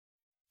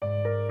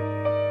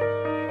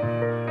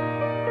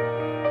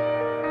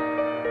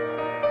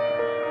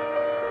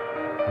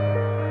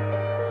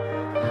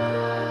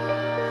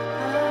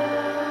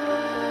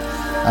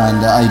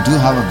And I do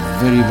have a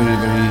very, very,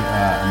 very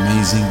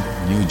amazing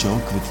new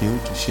joke with you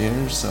to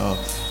share. So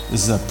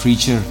this is a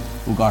preacher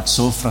who got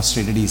so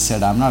frustrated. He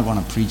said, "I'm not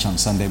going to preach on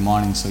Sunday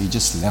morning." So he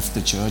just left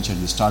the church and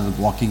he started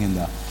walking in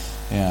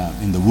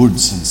the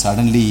woods. And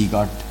suddenly he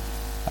got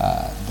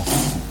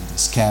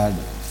scared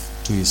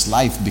to his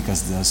life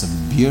because there was a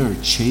bear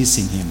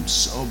chasing him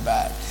so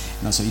bad.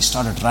 So he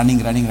started running.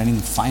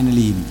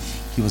 Finally,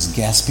 he was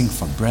gasping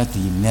for breath.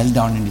 He knelt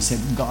down and he said,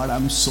 "God,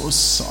 I'm so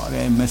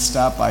sorry. I messed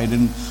up. I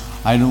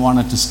don't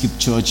want to skip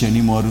church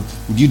anymore.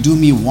 Would you do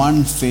me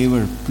one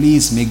favor?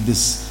 Please make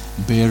this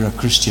bear a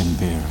Christian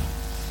bear."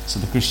 So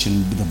the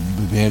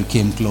bear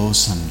came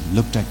close and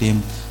looked at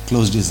him,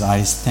 closed his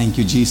eyes. "Thank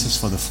you, Jesus,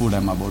 for the food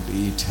I'm about to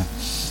eat."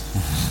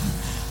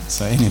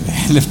 So anyway,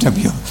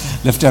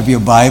 lift up your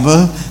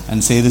Bible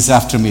and say this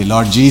after me.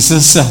 Lord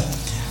Jesus,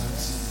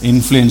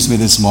 influence me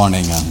this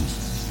morning.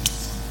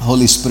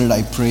 Holy Spirit,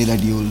 I pray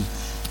that you will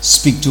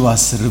speak to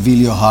us, reveal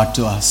your heart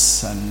to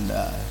us, and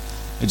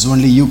it's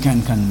only you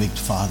can convict,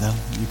 Father.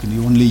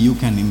 Only you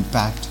can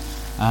impact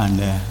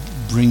and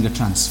bring a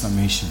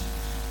transformation.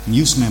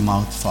 Use my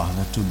mouth,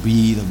 Father, to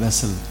be the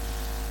vessel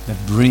that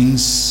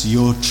brings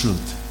your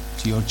truth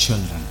to your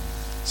children,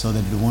 so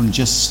that it won't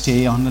just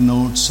stay on the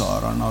notes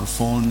or on our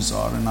phones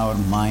or in our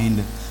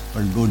mind,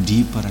 but go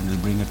deeper and will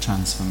bring a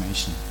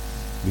transformation.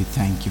 We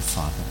thank you,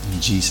 Father,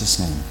 in Jesus'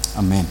 name.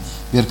 Amen.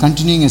 We are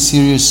continuing a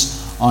series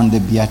on the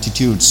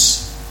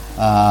Beatitudes.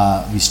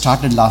 We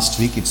started last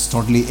week. It's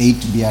totally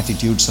 8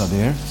 Beatitudes are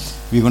there.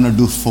 We're going to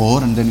do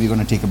 4 and then we're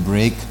going to take a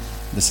break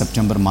the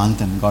September month,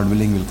 and God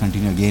willing we'll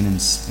continue again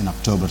in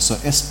October. So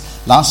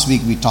last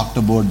week we talked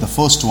about the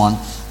first one,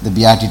 the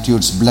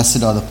Beatitudes,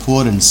 blessed are the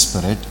poor in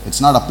spirit. It's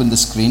not up in the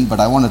screen,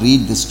 but I want to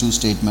read these 2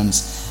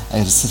 statements. I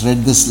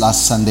read this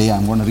last Sunday.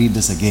 I'm going to read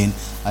this again.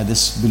 I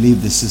just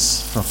believe this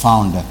is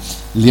profound.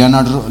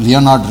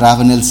 Leonard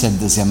Ravenel said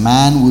this: "A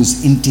man who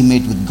is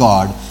intimate with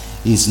God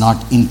is not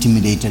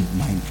intimidated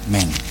by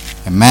men."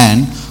 A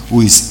man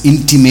who is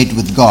intimate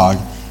with God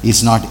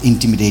is not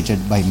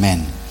intimidated by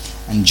men.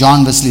 And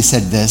John Wesley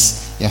said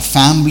this: "A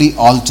family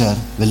altar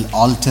will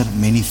alter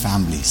many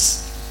families."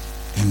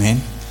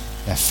 Amen.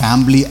 A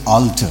family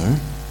altar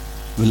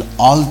will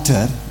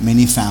alter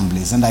many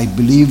families. And I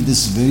believe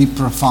this very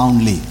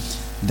profoundly,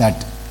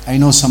 that I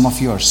know some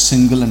of you are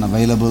single and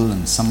available,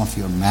 and some of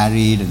you are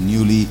married and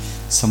newly,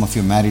 some of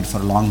you are married for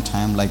a long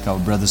time, like our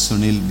brother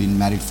Sunil, been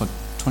married for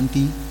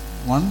 22.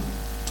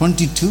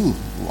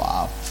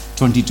 Wow.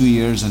 22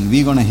 years, and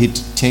we're going to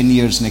hit 10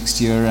 years next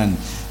year, and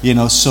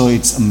so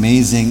it's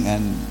amazing.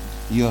 And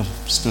you're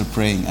still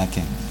praying.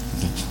 Okay.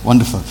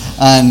 Wonderful.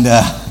 And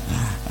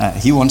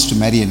he wants to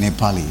marry a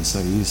Nepali, so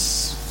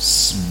he's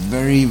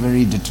very,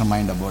 very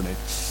determined about it.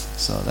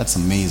 So that's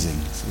amazing.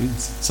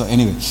 So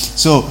anyway,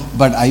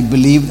 but I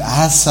believe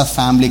as a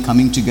family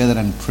coming together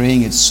and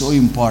praying, it's so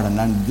important.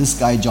 And this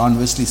guy John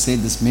Wesley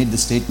made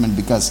this statement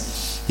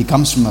because he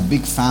comes from a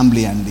big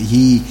family, and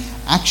he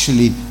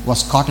actually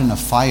was caught in a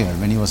fire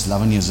when he was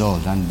 11 years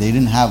old, and they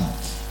didn't have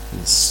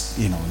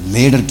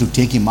ladder to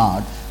take him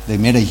out. They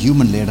made a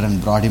human ladder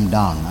and brought him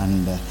down,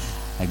 and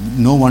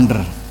no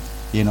wonder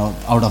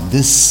out of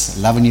this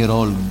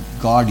 11-year-old,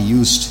 God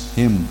used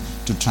him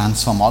to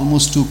transform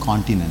almost 2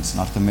 continents,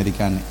 North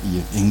America and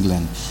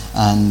England.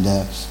 And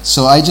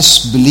so I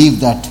just believe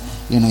that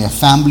a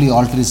family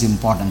altar is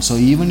important. So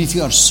even if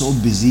you are so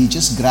busy,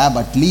 just grab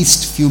at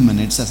least few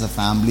minutes as a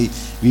family.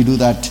 We do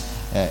that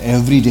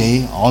every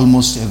day,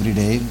 almost every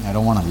day. I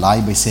don't want to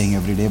lie by saying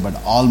every day, but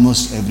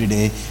almost every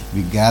day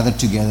we gather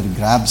together,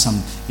 grab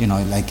some,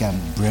 like a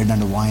bread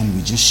and a wine.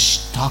 We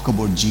just talk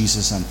about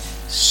Jesus and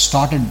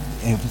started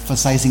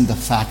emphasizing the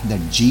fact that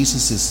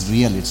Jesus is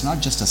real. It's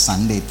not just a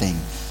Sunday thing.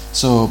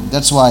 So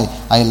that's why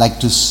I like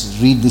to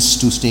read these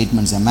 2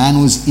 statements. A man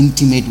who is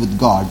intimate with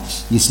God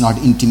is not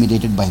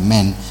intimidated by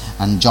men.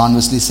 And John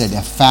Wesley said,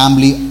 "A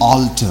family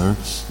altar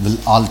will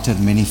alter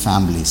many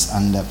families."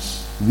 And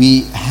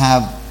we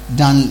have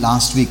done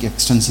last week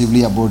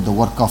extensively about the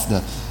work of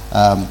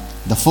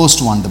the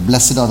first one, the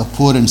blessed are the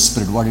poor in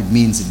spirit. What it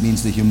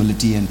means the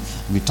humility, and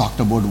we talked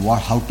about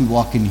how to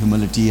walk in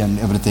humility and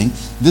everything.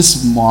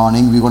 This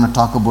morning we're going to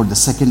talk about the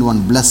second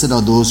one, blessed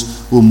are those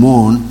who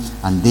mourn,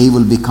 and they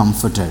will be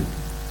comforted.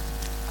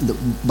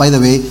 By the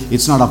way,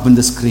 it's not up in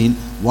the screen.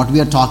 What we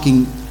are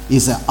talking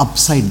is an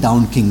upside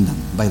down kingdom.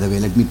 By the way,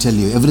 let me tell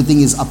you, everything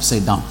is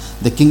upside down.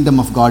 The kingdom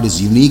of God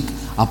is unique,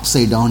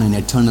 upside down, and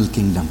eternal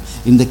kingdom.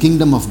 In the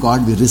kingdom of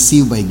God, we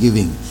receive by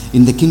giving.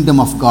 In the kingdom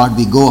of God,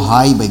 we go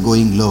high by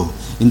going low.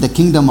 In the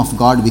kingdom of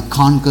God, we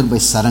conquer by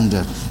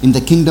surrender. In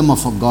the kingdom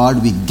of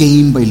God, we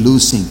gain by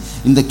losing.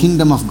 In the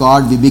kingdom of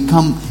God, we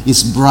become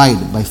His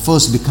bride by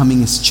first becoming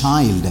His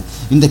child.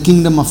 In the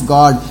kingdom of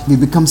God, we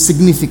become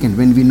significant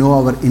when we know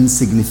our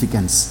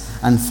insignificance.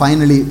 And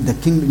finally,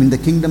 in the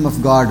kingdom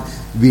of God,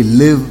 we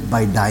live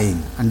by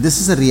dying. And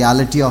this is a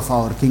reality of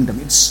our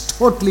kingdom. It's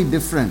totally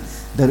different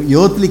The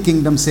earthly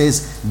kingdom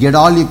says, get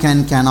all you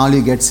can all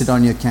you get, sit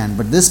on your can.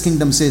 But this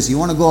kingdom says, you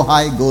want to go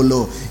high, go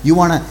low. You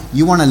want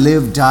to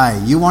live,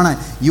 die. You want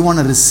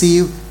to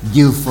receive,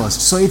 give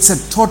first. So it's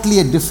a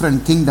totally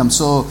different kingdom.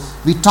 So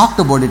we talked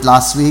about it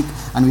last week,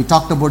 and we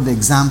talked about the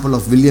example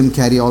of William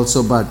Carey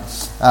also. But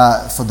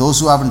for those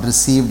who haven't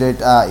received it,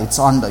 it's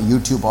on the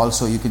YouTube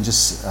also. You can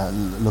just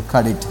look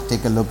at it,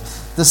 take a look.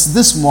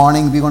 This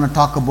morning we're going to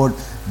talk about,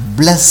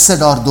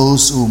 blessed are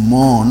those who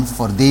mourn,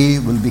 for they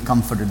will be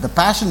comforted. The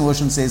Passion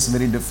version says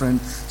very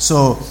different.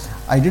 So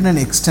I did an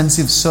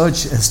extensive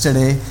search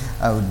yesterday,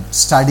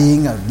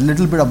 studying a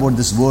little bit about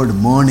this word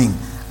mourning,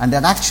 and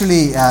that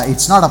actually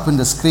it's not up in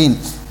the screen,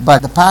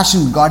 but the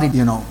Passion got it.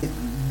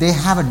 They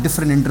have a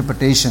different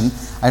interpretation.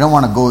 I don't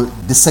want to go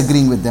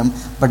disagreeing with them,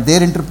 but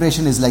their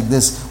interpretation is like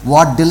this: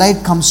 what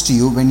delight comes to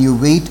you when you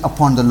wait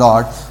upon the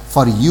Lord,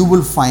 for you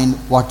will find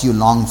what you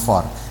long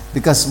for.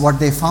 Because what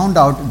they found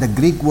out, the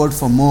Greek word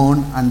for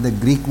mourn and the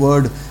Greek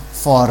word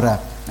for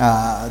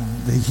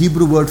the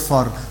Hebrew word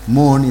for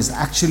mourn is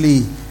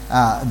actually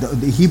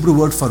the Hebrew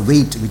word for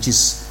wait, which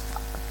is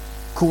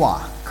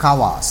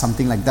kawa,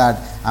 something like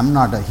that. I'm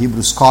not a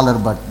Hebrew scholar,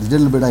 but a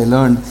little bit I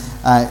learned.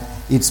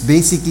 It's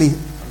basically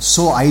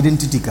so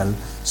identical.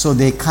 So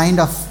they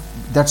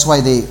that's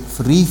why they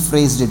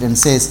rephrased it and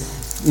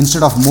says,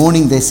 instead of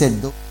mourning, they said,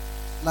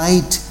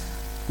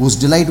 whose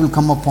delight will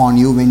come upon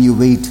you when you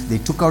wait. They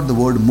took out the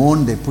word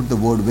mourn, they put the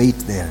word wait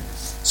there.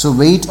 So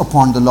wait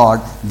upon the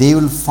Lord, they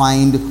will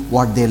find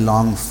what they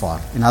long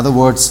for. In other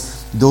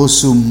words, those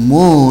who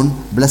mourn,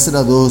 blessed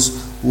are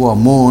those who are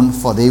mourn,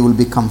 for they will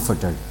be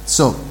comforted.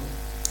 So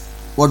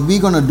what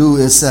we're going to do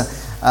is,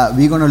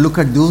 we're going to look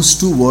at those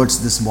two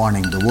words this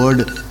morning, the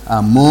word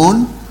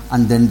mourn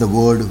and then the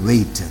word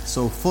wait.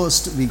 So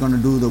first we're going to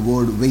do the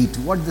word wait.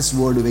 What this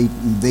word wait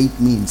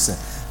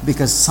means.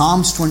 Because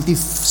Psalms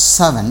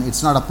 27,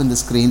 it's not up in the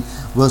screen,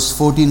 verse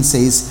 14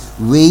 says,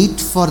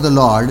 wait for the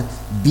Lord,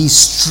 be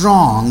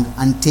strong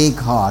and take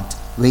heart,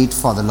 wait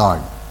for the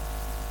Lord.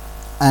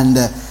 And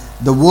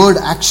the word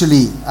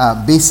actually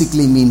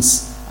basically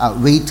means,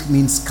 wait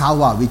means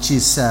kawa, which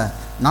is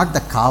not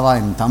the kawa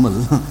in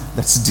Tamil,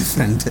 that's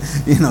different,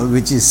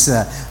 which is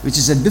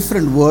a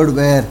different word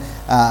where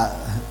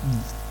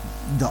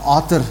the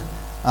author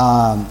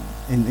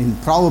in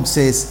Proverbs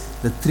says,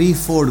 the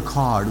threefold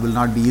cord will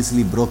not be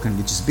easily broken,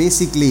 which is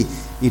basically,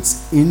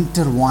 it's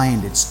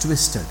intertwined, it's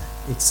twisted.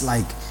 It's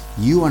like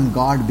you and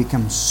God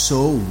become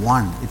so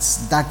one.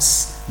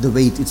 That's the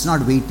wait. It's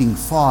not waiting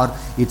for,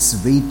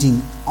 it's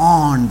waiting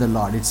on the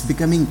Lord. It's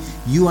becoming,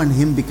 you and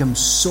Him become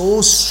so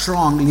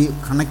strongly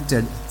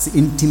connected. It's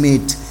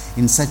intimate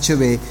in such a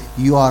way.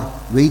 You are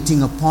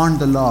waiting upon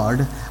the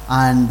Lord,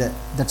 and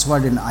that's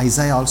what in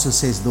Isaiah also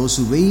says, those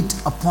who wait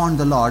upon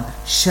the Lord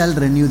shall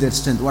renew their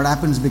strength. What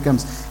happens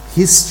becomes,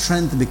 His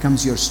strength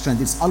becomes your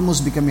strength. It's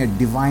almost becoming a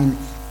divine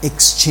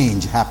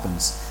exchange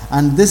happens.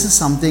 And this is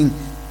something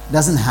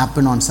doesn't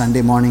happen on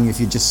Sunday morning if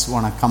you just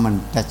want to come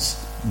and touch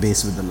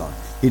base with the Lord.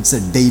 It's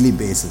a daily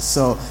basis.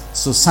 So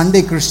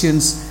Sunday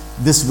Christians,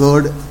 this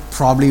word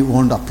probably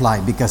won't apply,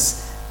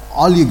 because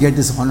all you get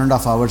is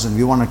 1.5 hours, and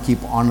we want to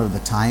keep honor the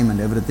time and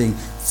everything.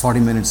 40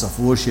 minutes of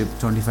worship,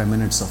 25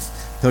 minutes of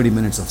 30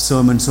 minutes of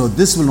sermon. So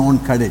this will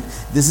not cut it.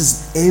 This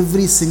is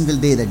every single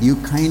day that you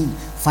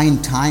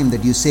find time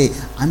that you say,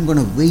 I'm going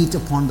to wait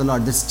upon the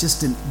Lord. That's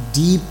just a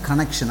deep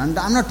connection. And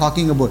I'm not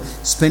talking about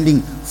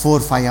spending 4 or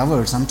 5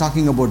 hours. I'm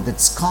talking about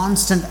that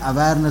constant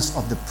awareness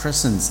of the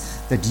presence,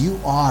 that you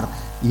are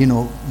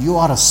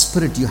a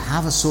spirit, you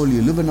have a soul,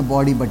 you live in a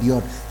body, but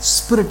your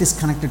spirit is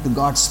connected to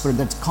God's spirit.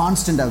 That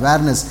constant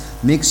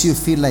awareness makes you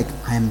feel like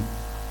I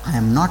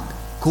am not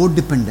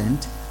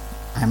codependent,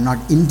 I am not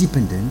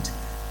independent,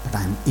 but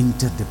I am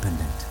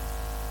interdependent.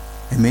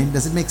 Amen?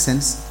 Does it make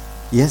sense?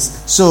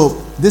 Yes. So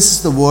this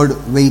is the word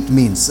wait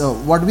means. So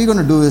what we're going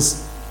to do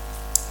is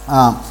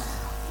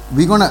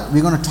we're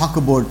going to talk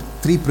about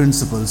 3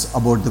 principles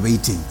about the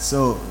waiting.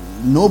 So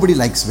nobody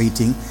likes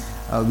waiting.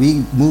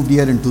 We moved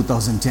here in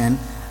 2010,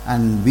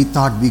 and we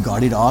thought we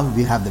got it all.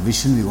 We have the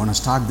vision. We want to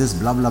start this,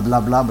 blah blah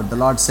blah blah. But the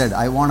Lord said,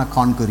 I want to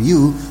conquer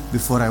you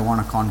before I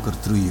want to conquer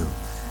through you.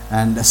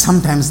 And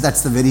sometimes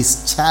that's the very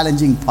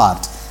challenging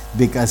part,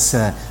 because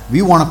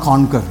we want to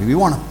conquer, we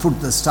want to put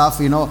the stuff,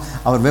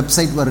 our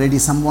website were ready.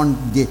 Someone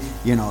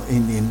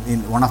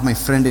in one of my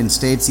friend in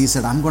States, he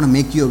said, I'm going to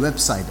make you a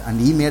website, and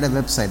he made a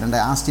website, and I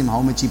asked him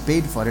how much he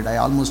paid for it. I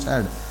almost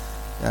had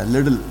a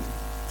little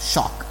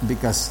shock,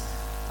 because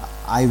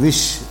I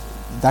wish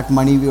that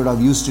money we would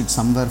have used it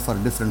somewhere for a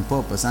different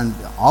purpose. And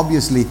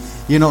obviously,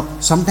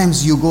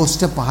 sometimes you go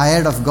step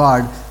ahead of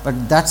God,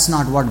 but that's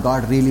not what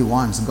God really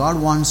wants.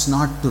 God wants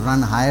not to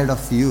run ahead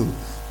of you.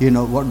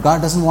 What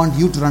God doesn't want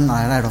you to run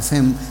ahead of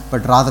Him,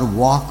 but rather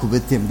walk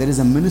with Him. There is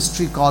a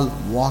ministry called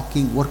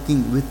working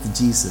with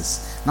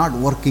Jesus, not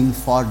working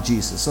for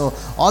Jesus. So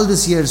all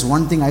these years,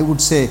 one thing I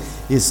would say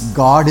is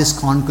God is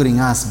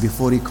conquering us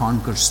before He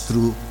conquers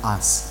through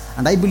us.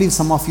 And I believe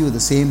some of you are the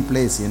same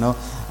place,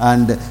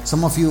 and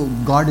some of you,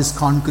 God is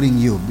conquering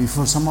you.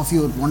 Before some of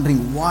you are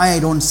wondering why I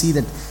don't see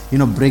that,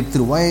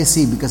 breakthrough. Why I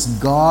see? Because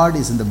God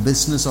is in the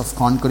business of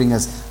conquering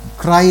us.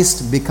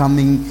 Christ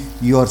becoming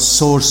your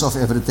source of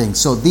everything.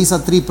 So these are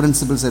 3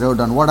 principles I wrote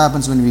down. What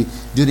happens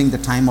during the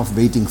time of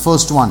waiting?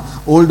 First one,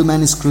 old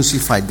man is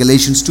crucified.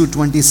 Galatians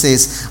 2:20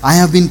 says, I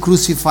have been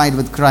crucified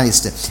with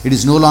Christ. It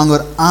is no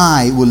longer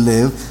I who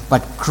live,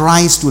 but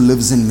Christ who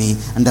lives in me.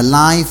 And the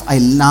life I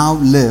now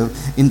live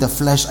in the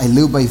flesh, I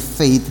live by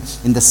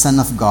faith in the Son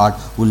of God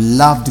who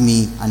loved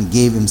me and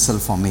gave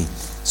himself for me.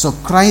 So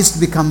Christ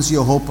becomes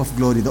your hope of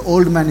glory. The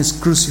old man is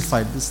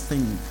crucified. This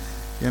thing,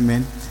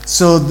 amen.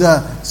 So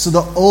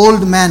the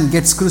old man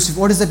gets crucified.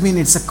 What does that mean?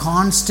 It's a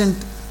constant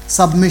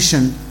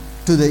submission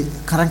to the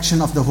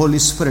correction of the Holy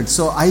Spirit.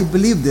 So I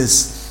believe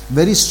this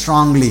very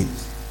strongly.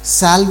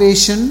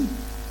 Salvation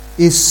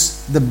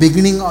is the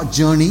beginning of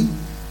journey,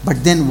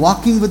 but then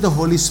walking with the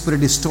Holy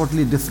Spirit is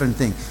totally different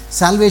thing.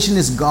 Salvation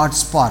is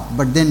God's part,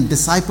 but then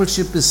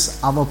discipleship is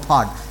our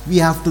part. We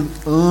have to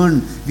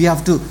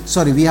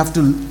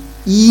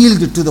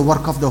yield to the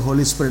work of the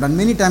Holy Spirit. And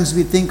many times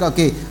we think,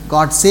 okay,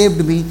 God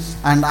saved me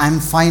and I'm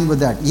fine with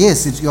that.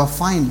 Yes, you're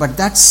fine, but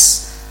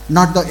that's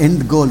not the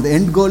end goal. The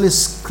end goal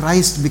is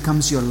Christ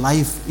becomes your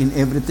life in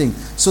everything.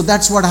 So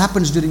that's what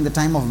happens during the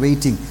time of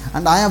waiting.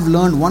 And I have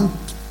learned one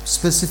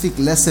specific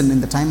lesson in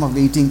the time of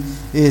waiting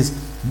is,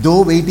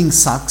 though waiting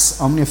sucks,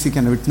 how many of you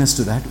can witness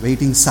to that?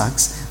 Waiting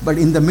sucks. But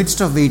in the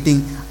midst of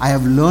waiting, I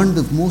have learned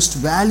the most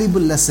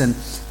valuable lesson,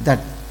 that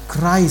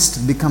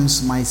Christ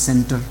becomes my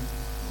center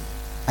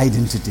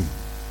identity.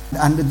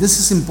 And this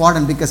is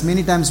important because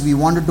many times we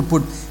wanted to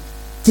put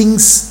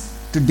things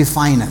to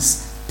define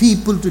us,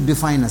 people to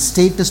define us,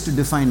 status to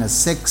define us,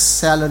 sex,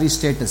 salary,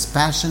 status,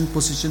 passion,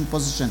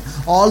 position,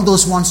 all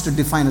those wants to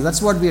define us.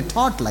 That's what we are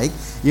taught. Like,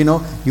 you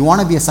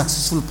want to be a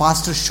successful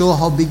pastor, show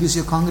how big is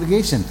your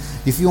congregation.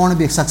 If you want to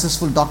be a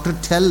successful doctor,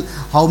 tell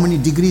how many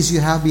degrees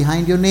you have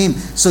behind your name.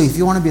 So if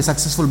you want to be a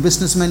successful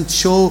businessman,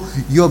 show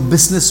your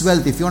business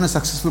wealth. If you want a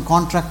successful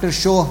contractor,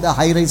 show the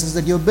high rises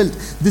that you have built.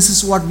 This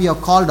is what we are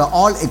called,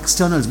 all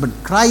externals. But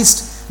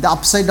Christ, the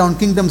upside down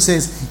kingdom,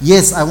 says,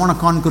 yes, I want to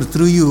conquer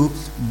through you,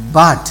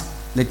 but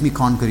let me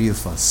conquer you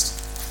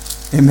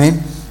first.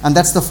 Amen. And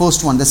that's the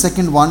first one. The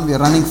second one, we are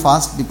running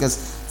fast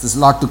because there's a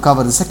lot to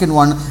cover. The second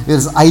one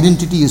is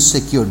identity is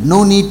secured.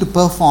 No need to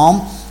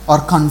perform or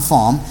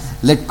conform.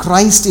 Let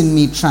Christ in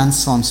me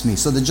transforms me.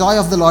 So the joy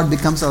of the Lord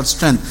becomes our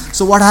strength.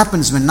 So what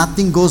happens when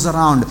nothing goes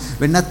around,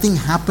 when nothing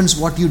happens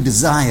what you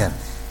desire?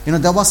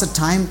 There was a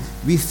time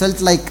we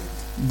felt like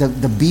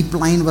the beep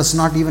line was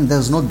not even, there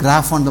was no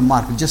graph on the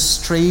mark,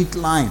 just straight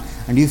line.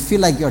 And you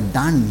feel like you're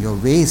done, you're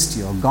waste,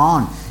 you're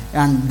gone.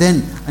 And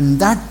then in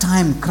that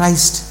time,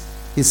 Christ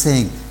is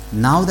saying,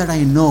 now that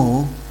I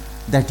know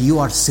that you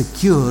are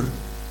secure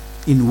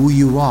in who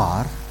you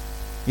are,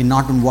 in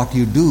not in what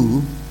you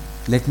do,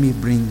 let me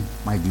bring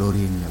my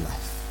glory in your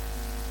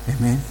life.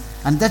 Amen.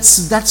 And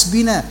that's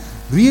been a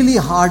really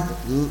hard,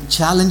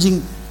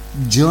 challenging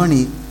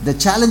journey. The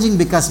challenging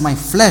because my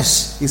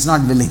flesh is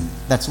not willing.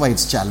 That's why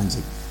it's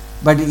challenging.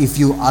 But if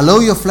you allow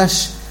your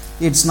flesh,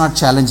 it's not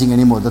challenging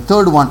anymore. The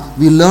third one,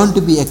 we learn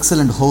to be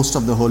excellent host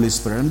of the Holy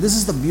Spirit. And this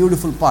is the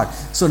beautiful part.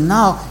 So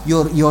now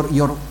your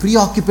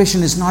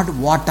preoccupation is not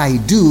what I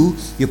do.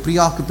 Your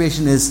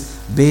preoccupation is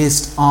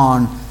based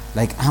on,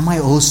 like, am I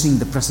hosting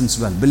the presence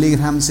well? Billy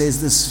Graham says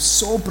this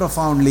so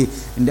profoundly.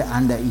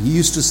 And he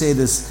used to say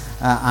this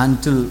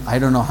until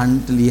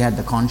he had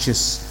the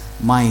conscious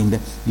mind.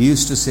 He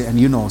used to say,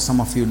 and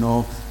some of you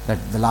know that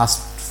the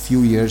last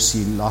few years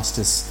he lost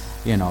his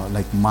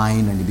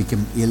mind, and he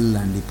became ill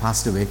and he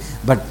passed away.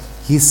 But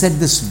he said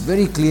this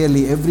very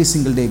clearly every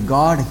single day: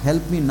 God,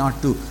 help me not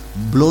to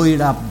blow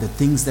it up, the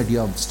things that you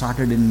have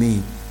started in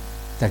me,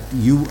 that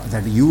you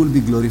will be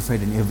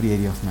glorified in every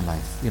area of my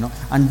life.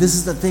 And this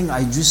is the thing,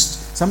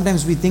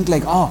 sometimes we think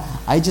like,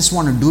 I just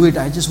want to do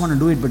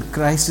it, but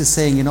Christ is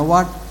saying, you know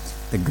what,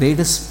 the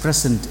greatest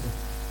present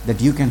that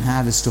you can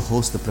have is to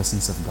host the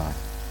presence of God.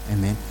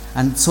 Amen.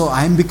 And so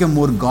I am become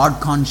more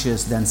God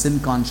conscious than sin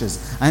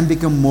conscious. I am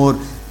become more,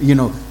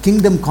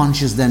 kingdom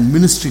conscious than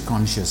ministry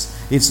conscious.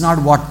 It's not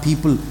what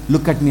people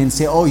look at me and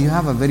say, oh, you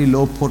have a very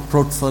low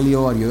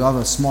portfolio, or you have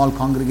a small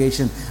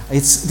congregation.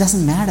 It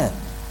doesn't matter,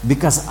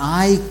 because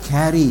I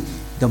carry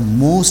the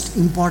most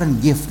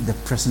important gift, the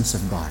presence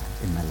of God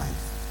in my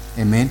life.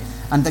 Amen.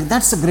 And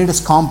that's the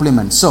greatest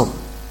compliment. So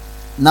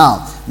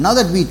now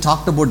that we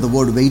talked about the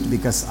word wait,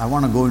 because I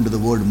want to go into the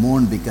word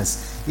mourn,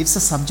 because it's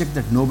a subject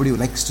that nobody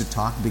likes to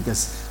talk,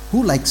 because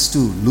who likes to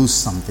lose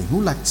something?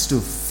 Who likes to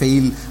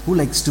fail? Who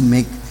likes to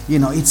make,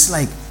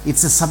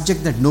 it's a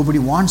subject that nobody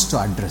wants to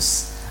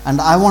address.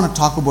 And I want to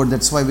talk about,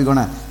 that's why we're going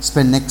to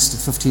spend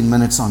next 15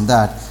 minutes on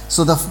that.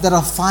 So there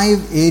are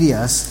 5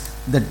 areas,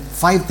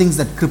 5 things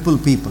that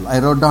cripple people. I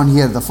wrote down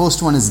here, the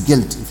first one is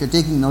guilt. If you're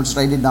taking notes,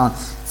 write it down.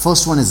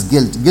 First one is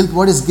guilt. Guilt,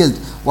 what is guilt?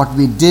 What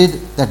we did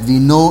that we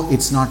know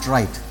it's not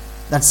right.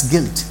 That's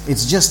guilt. It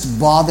just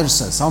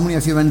bothers us. How many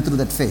of you went through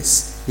that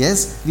phase?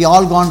 Yes? We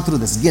all gone through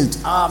this guilt.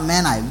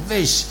 Man, I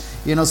wish,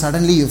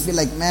 suddenly you feel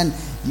like, man,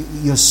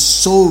 you're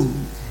so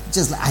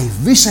just like, I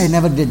wish I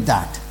never did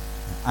that.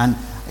 And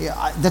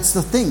that's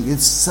the thing.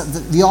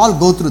 We all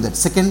go through that.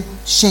 Second,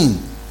 shame.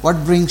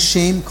 What brings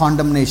shame?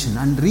 Condemnation.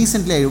 And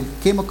recently I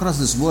came across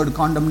this word,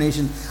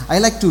 condemnation. I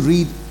like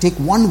to take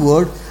one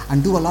word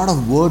and do a lot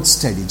of word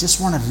study. Just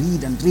want to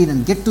read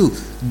and get to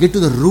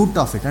the root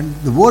of it. And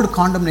the word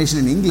condemnation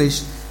in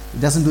English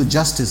doesn't do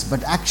justice,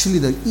 but actually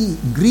the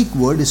Greek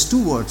word is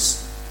two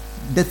words: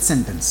 death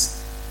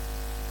sentence.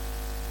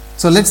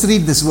 So let's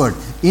read this word.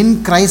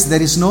 In Christ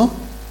there is no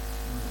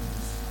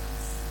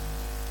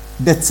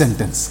death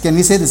sentence. Can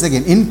we say this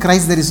again? In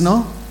Christ there is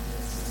no.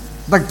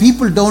 But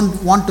people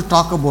don't want to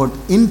talk about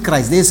in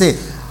Christ. They say,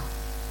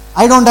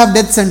 I don't have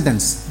death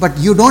sentence. But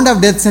you don't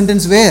have death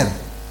sentence where?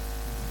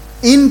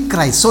 In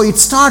Christ. So it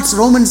starts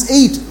Romans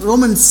 8.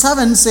 Romans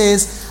 7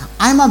 says,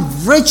 I'm a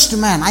wretched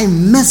man. I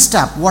messed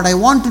up. What I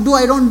want to do,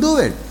 I don't do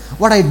it.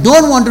 What I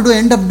don't want to do, I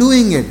end up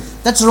doing it.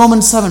 That's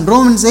Romans 7.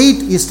 Romans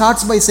 8, he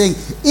starts by saying,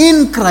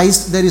 in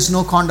Christ there is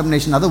no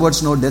condemnation. In other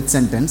words, no death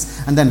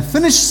sentence. And then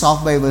finishes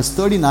off by verse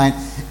 39.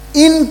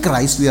 In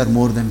Christ we are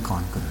more than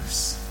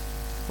conquerors.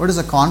 What is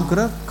a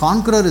conqueror?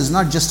 Conqueror is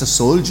not just a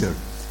soldier.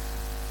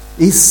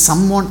 He's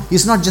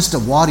not just a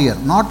warrior.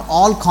 Not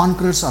all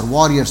conquerors are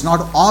warriors.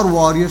 Not all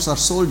warriors are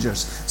soldiers.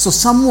 So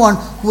someone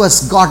who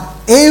has got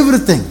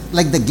everything,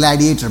 like the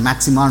gladiator,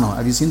 Maximano.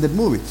 Have you seen that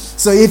movie?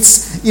 So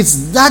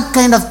it's that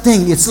kind of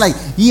thing. It's like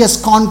he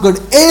has conquered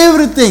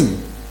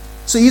everything.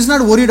 So he's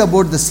not worried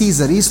about the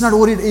Caesar. He's not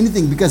worried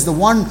anything, because the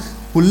one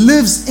who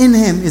lives in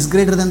him is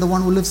greater than the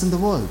one who lives in the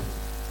world.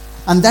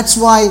 And that's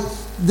why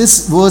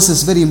this verse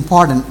is very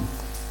important.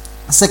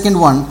 Second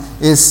one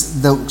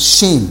is the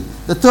shame.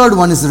 The third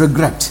one is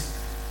regret.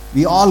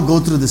 We all go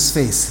through this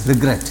phase,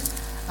 regret.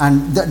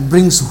 And that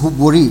brings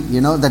worry,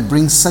 that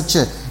brings such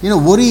a,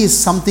 worry is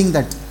something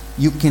that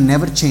you can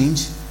never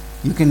change.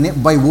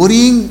 By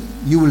worrying,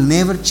 you will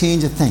never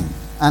change a thing.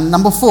 And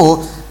number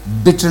 4,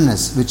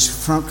 bitterness, which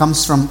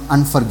comes from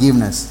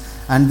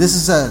unforgiveness. And this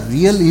is a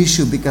real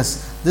issue,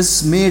 because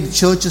this made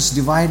churches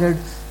divided,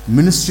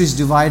 ministries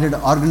divided,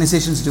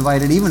 organizations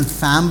divided, even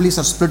families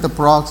are split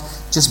apart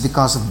just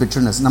because of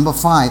bitterness. Number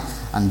 5,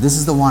 and this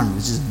is the one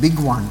which is a big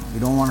one, we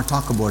don't want to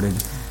talk about it.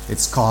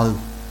 It's called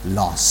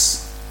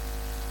loss.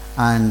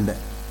 And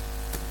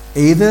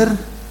either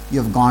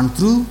you have gone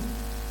through,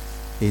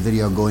 either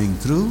you are going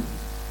through,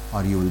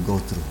 or you will go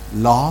through.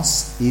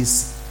 Loss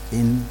is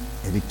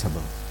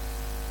inevitable.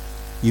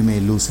 You may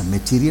lose a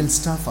material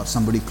stuff or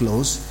somebody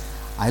close.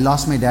 I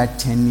lost my dad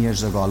 10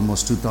 years ago,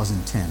 almost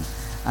 2010.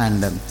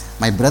 And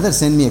my brother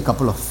sent me a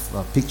couple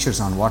of pictures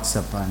on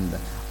WhatsApp, and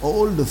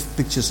old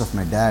pictures of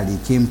my dad. He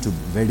came to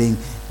wedding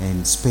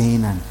in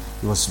Spain, and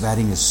he was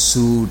wearing a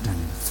suit, and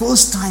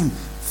first time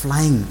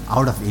flying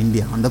out of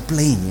India on the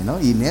plane.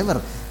 He never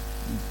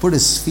put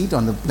his feet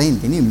on the plane.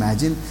 Can you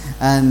imagine?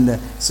 And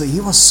so he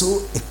was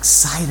so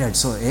excited.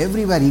 So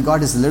everywhere he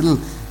got his little,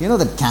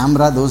 the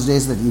camera those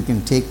days that you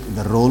can take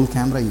the roll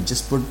camera. You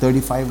just put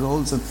 35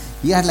 rolls, and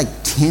he had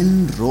like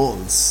 10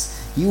 rolls.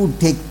 He would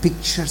take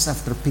pictures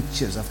after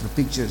pictures after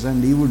pictures,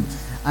 and he would,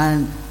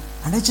 and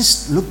I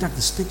just looked at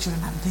this picture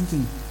and I'm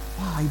thinking,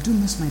 wow, I do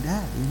miss my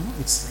dad.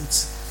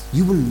 It's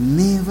you will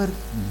never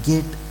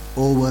get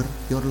over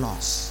your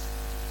loss.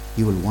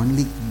 You will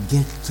only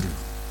get through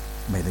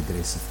by the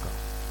grace of God.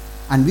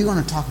 And we're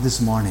going to talk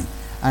this morning.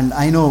 And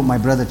I know my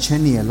brother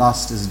Chenny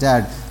lost his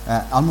dad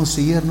almost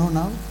a year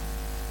now.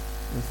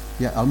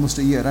 Yeah, almost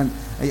a year.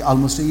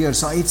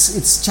 So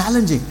it's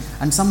challenging,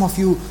 and some of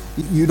you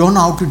don't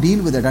know how to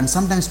deal with it, and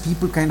sometimes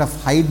people kind of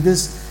hide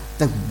this.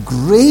 The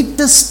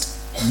greatest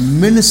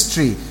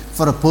ministry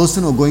for a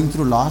person who is going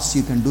through loss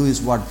you can do is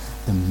what?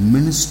 The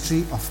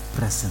ministry of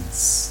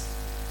presence.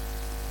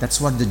 That's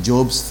what the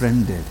Job's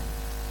friend did.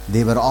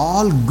 They were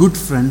all good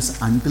friends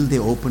until they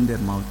opened their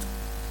mouth.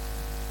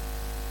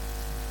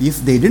 If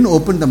they didn't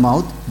open the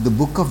mouth, the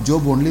book of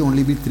Job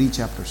only be 3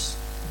 chapters.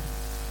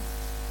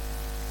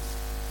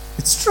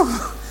 It's true.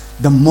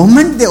 The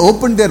moment they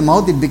opened their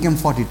mouth, it became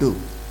 42.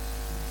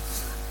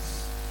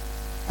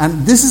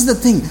 And this is the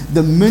thing,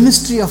 the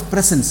ministry of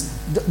presence.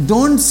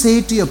 Don't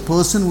say to a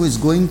person who is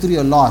going through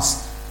your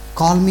loss,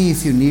 call me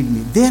if you need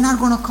me. They are not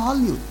going to call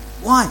you.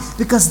 Why?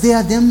 Because they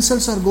are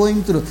themselves are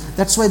going through.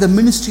 That's why the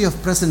ministry of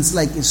presence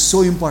is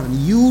so important.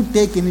 You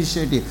take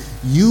initiative.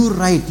 You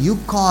write, you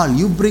call,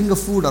 you bring a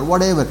food or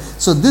whatever.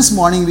 So this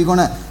morning we're going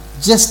to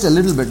just a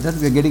little bit, that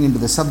we're getting into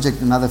the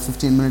subject. Another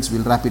 15 minutes,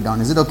 we'll wrap it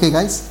down. Is it okay,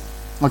 guys?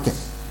 Okay.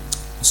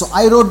 So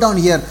I wrote down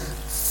here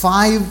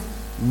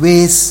 5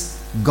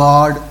 ways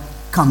God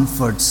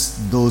comforts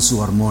those who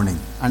are mourning.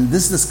 And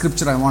this is the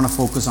scripture I want to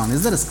focus on.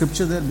 Is there a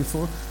scripture there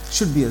before?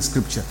 Should be a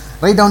scripture.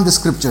 Write down the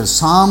scripture.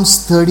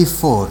 Psalms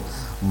 34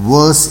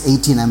 verse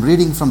 18. I'm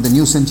reading from the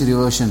New Century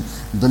Version.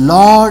 The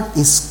Lord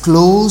is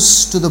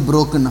close to the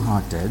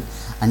brokenhearted,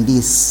 and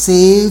He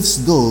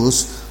saves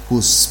those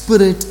whose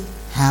spirit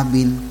have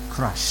been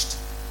crushed.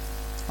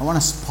 I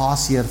want to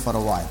pause here for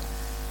a while.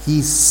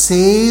 He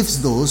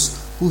saves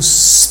those whose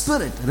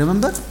spirit,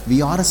 remember,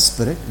 we are a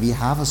spirit, we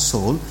have a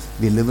soul,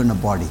 we live in a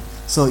body.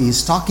 So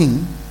he's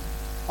talking,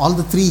 all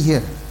the three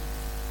here.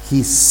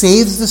 He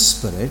saves the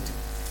spirit,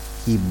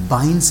 he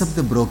binds up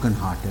the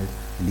brokenhearted,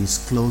 and he's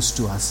close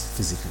to us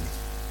physically.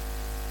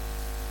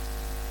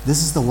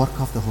 This is the work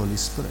of the Holy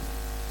Spirit.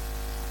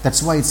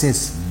 That's why it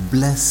says,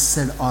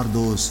 blessed are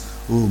those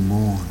who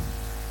mourn.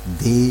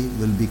 They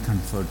will be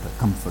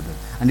comforted.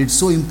 And it's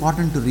so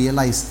important to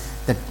realize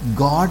that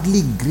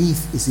godly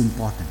grief is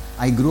important.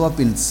 I grew up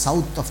in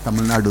south of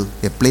Tamil Nadu,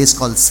 a place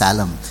called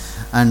Salem.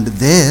 And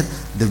there,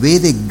 the way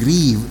they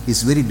grieve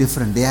is very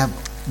different. They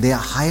are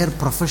higher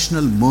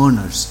professional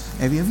mourners.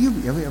 Have you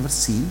ever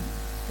seen?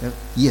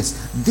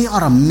 Yes, they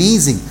are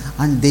amazing.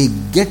 And they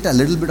get a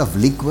little bit of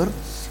liquor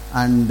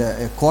and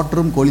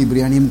courtroom koli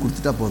biryani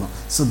kudutita podum.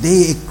 So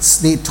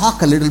they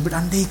talk a little bit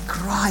and they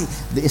cry.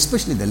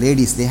 Especially the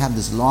ladies, they have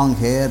this long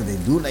hair, they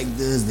do like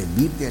this, they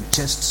beat their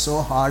chest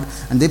so hard,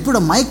 and they put a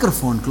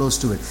microphone close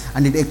to it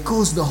and it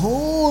echoes the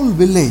whole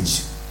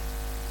village.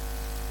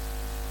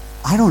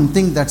 I don't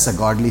think that's a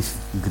godly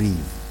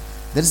grief.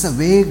 There is a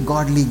way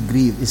godly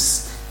grief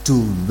is to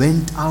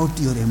vent out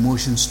your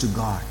emotions to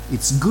God.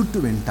 It's good to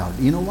vent out.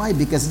 You know why?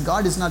 Because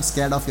God is not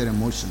scared of your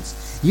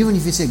emotions. Even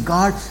if you say,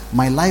 God,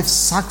 my life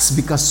sucks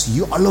because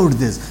you allowed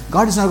this,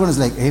 God is not going to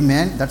say, hey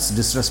man, that's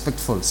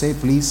disrespectful. Say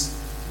please.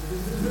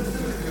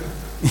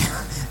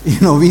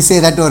 We say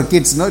that to our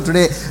kids.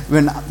 Today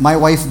when my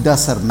wife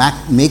does her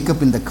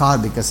makeup in the car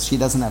because she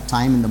doesn't have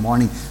time in the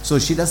morning, so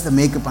she does the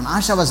makeup, and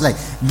Asha was like,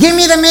 give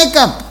me the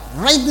makeup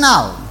right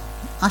now.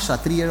 Asha,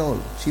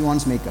 3-year-old, she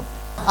wants makeup.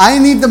 I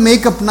need the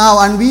makeup now,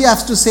 and we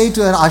have to say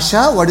to her,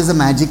 Asha, what is the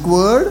magic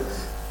word?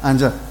 And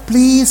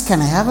please,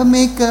 can I have a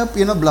makeup?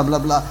 Blah blah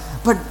blah.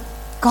 But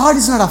God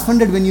is not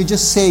offended when you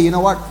just say, you know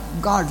what,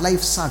 God,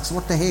 life sucks.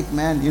 What the heck,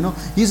 man?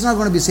 He's not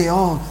going to be saying,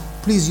 oh,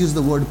 please use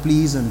the word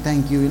please and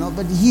thank you.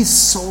 But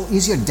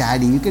he's your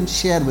daddy. You can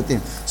share with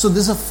him. So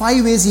there's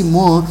 5 ways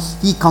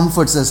he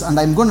comforts us, and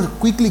I'm going to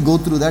quickly go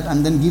through that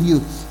and then give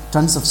you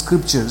tons of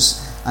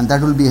scriptures, and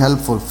that will be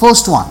helpful.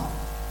 First one.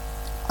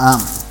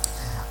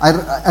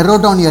 I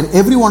wrote down here,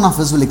 every one of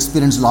us will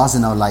experience loss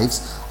in our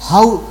lives.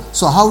 How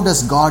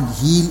does God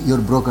heal your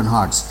broken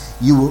hearts?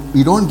 You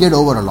don't get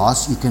over a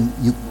loss.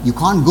 You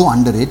can't go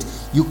under it.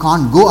 You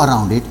can't go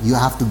around it. You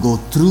have to go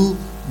through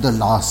the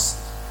loss.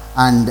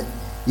 And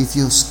if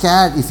you're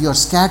scared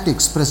to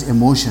express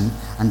emotion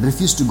and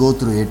refuse to go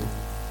through it,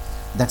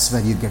 that's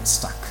where you get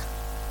stuck.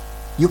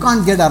 You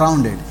can't get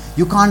around it.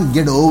 You can't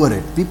get over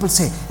it. People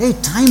say, hey,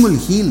 time will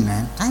heal,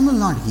 man. Time will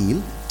not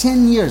heal.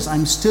 10 years,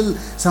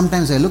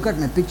 sometimes I look at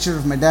my picture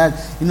of my dad,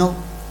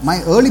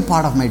 my early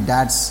part of my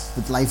dad's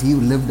with life, he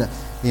lived,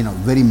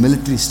 very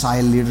military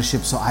style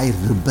leadership, so I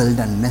rebelled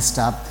and messed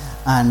up.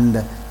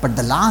 But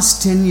the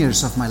last 10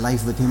 years of my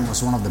life with him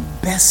was one of the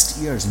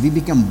best years. We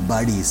became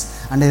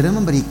buddies. And I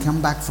remember he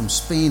came back from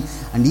Spain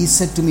and he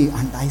said to me,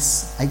 and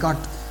I got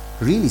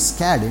really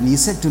scared, and he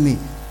said to me,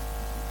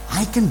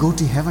 I can go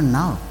to heaven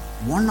now.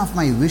 One of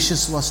my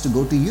wishes was to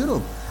go to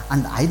Europe.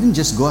 And I didn't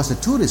just go as a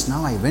tourist.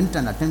 Now I went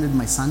and attended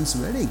my son's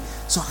wedding.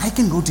 So I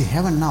can go to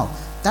heaven now.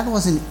 That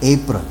was in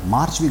April.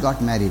 March we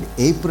got married.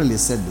 April he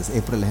said this,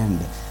 April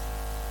end.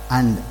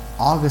 And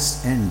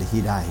August end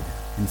he died.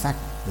 In fact,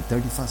 the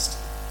 31st,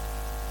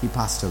 he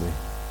passed away.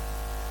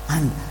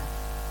 And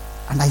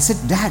I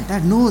said,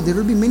 Dad, no, there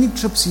will be many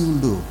trips you will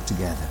do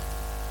together.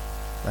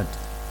 But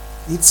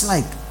it's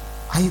like,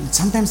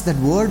 sometimes that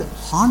word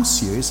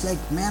haunts you. It's like,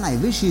 man, I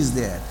wish he's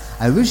there.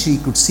 I wish he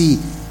could see,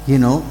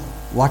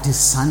 what his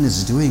son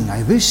is doing.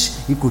 I wish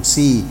he could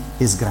see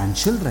his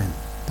grandchildren.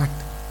 But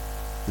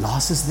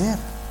loss is there.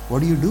 What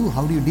do you do?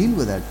 How do you deal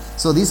with it?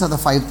 So these are the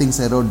 5 things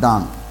I wrote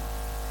down.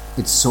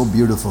 It's so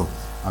beautiful.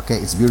 Okay,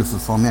 it's beautiful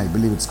for me. I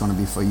believe it's going to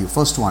be for you.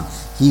 First one,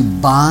 he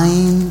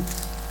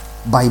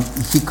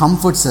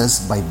comforts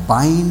us by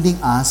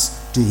binding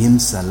us to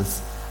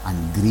himself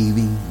and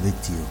grieving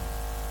with you.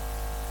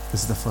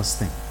 This is the first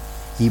thing.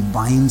 He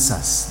binds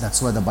us.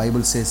 That's why the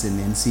Bible says in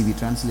the NCV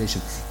translation,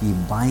 he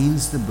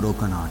binds the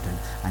brokenhearted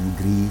and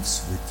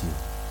grieves with you.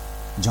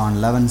 John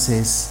 11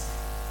 says,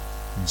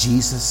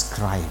 Jesus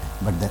cried.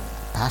 But the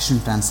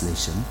Passion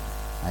Translation,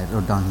 I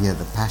wrote down here,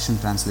 the Passion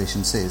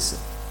Translation says,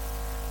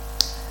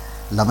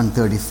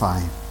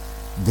 11:35,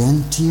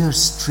 then tears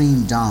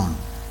streamed down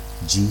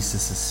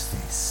Jesus'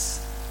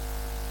 face.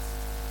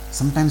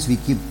 Sometimes we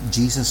keep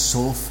Jesus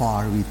so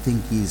far, we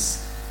think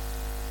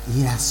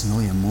he has no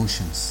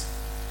emotions.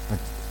 But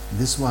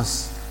this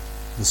was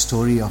the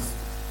story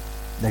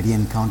that he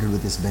encountered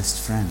with his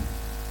best friend.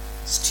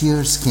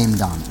 Tears came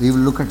down. We will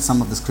look at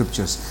some of the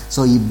scriptures.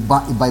 So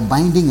by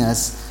binding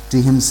us to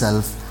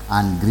himself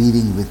and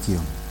grieving with you.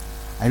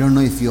 I don't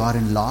know if you are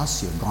in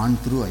loss, you've gone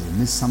through, or you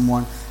miss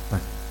someone,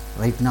 but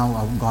right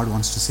now God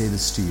wants to say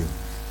this to you.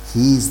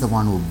 He is the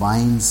one who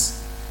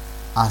binds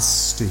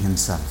us to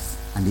himself,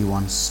 and he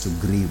wants to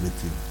grieve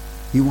with you.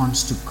 He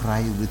wants to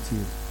cry with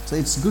you. So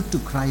it's good to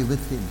cry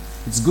with him.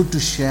 It's good to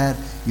share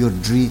your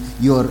dream,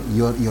 your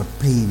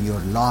pain,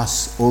 your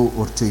loss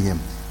over to him.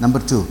 Number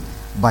 2,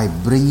 by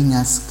bringing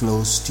us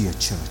close to your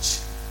church.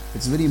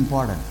 It's very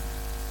important.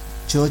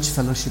 church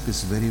fellowship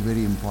is very,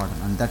 very important,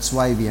 and that's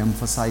why we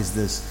emphasize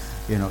this.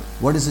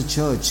 What is a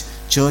church?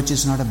 Church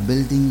is not a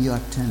building you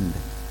attend.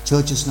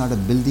 Church is not a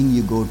building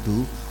you go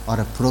to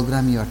or a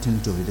program you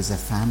attend to. It is a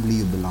family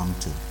you belong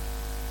to.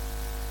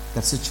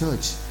 That's a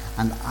church.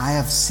 And I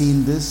have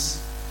seen this.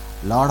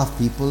 A lot of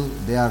people,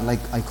 they are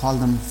like, I call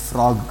them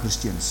frog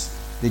Christians.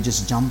 They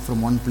just jump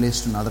from one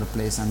place to another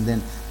place, and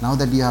then now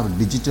that you have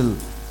digital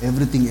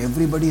everything,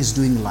 everybody is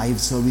doing live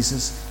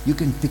services. You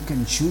can pick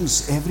and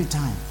choose every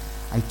time.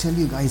 I tell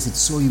you guys, it's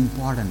so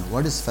important.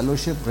 What is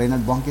fellowship?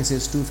 Reinhard Bonnke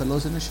says 2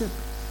 fellows in a ship.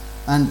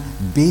 And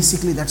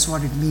basically that's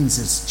what it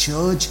means.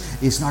 Church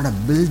is not a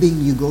building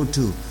you go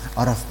to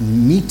or a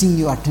meeting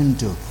you attend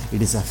to.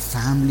 It is a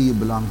family you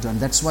belong to. And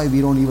that's why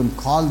we don't even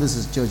call this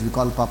as church. We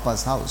call it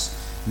Papa's house.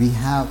 We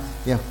have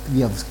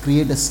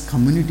created a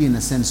community in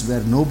a sense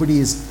where nobody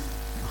is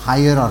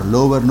higher or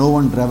lower, no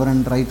one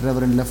reverend, right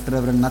reverend, left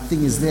reverend,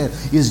 nothing is there.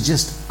 It's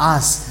just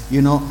us.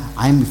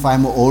 If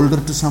I'm older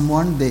to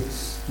someone,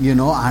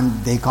 and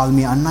they call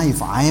me Anna.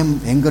 If I am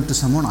younger to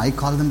someone, I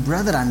call them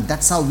brother. And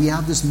that's how we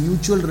have this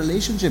mutual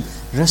relationship.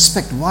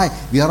 Respect. Why?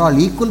 We are all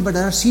equal, but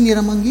there are senior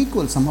among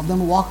equal. Some of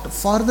them walked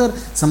further,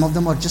 some of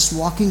them are just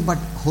walking, but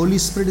Holy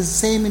Spirit is the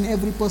same in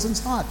every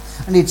person's heart.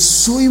 And it's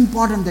so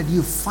important that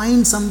you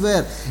find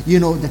somewhere,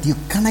 that you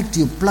connect,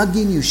 you plug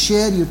in, you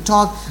share, you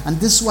talk. And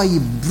this is why He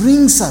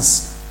brings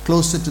us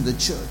closer to the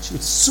church.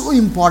 It's so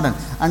important.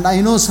 And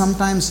I know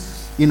sometimes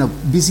in a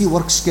busy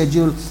work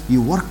schedule,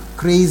 you work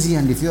crazy,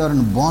 and if you are in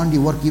a bond,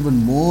 you work even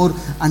more,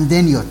 and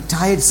then you're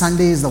tired.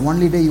 Sunday is the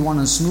only day you want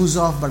to snooze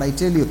off. But I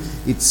tell you,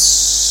 it's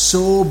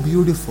so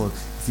beautiful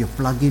if you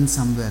plug in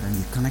somewhere and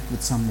you connect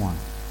with someone.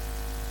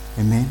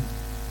 Amen.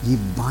 He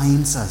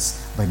binds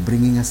us by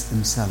bringing us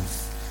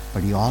Himself,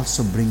 but He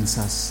also brings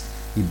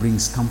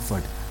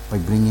comfort by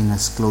bringing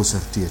us closer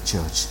to your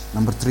church.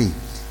 Number 3,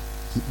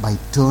 by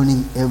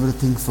turning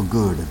everything for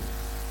good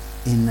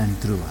in and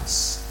through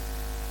us.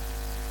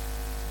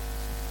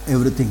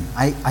 Everything.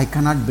 I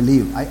cannot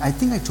believe. I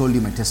think I told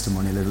you my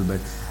testimony a little bit.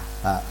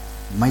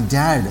 My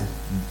dad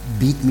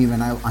beat me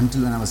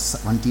until when I was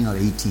 17 or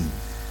 18,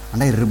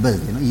 and I rebelled.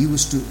 He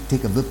used to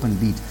take a whip and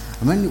beat.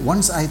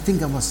 Once I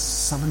think I was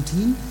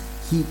 17,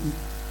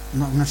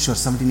 I'm not sure,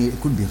 17, it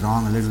could be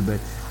wrong a little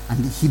bit,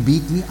 and he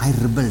beat me. I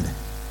rebelled.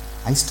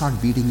 I started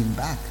beating him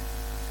back,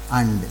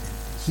 and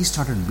he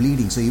started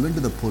bleeding. So he went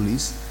to the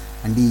police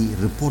and he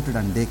reported,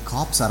 and the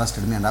cops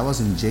arrested me, and I was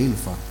in jail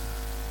for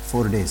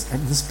 4 days.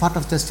 And this part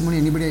of testimony,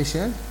 anybody I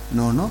shared?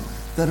 No.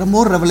 There are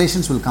more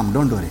revelations will come.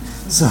 Don't worry.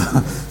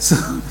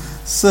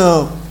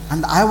 So,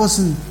 and I was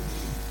in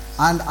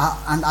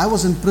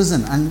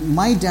prison, and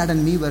my dad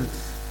and me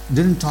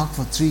didn't talk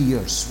for 3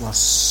 years.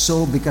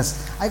 Because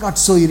I got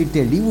so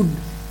irritated.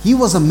 He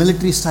was a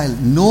military style,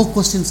 no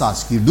questions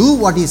asked. You do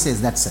what he says.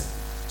 That's it.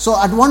 So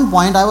at one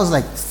point I was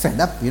like fed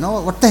up.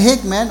 What the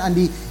heck, man? And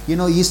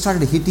he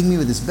started hitting me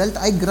with his belt.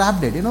 I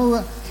grabbed it.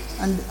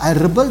 And I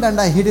rebelled and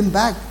I hit him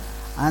back.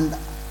 And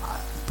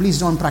please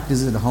don't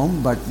practice it at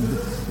home, but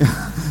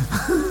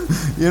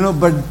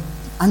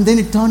and then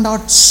it turned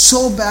out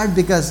so bad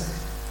because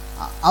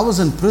I was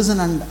in prison,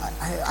 and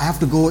I have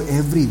to go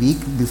every week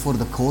before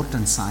the court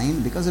and sign,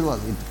 because it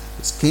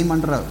came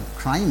under a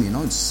crime.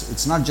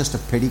 It's not just a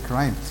petty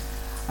crime.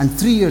 And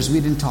 3 years we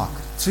didn't talk.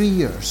 3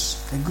 years.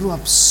 I grew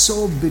up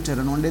so bitter,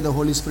 and one day the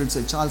Holy Spirit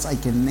said, Charles, I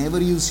can never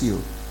use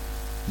you.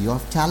 You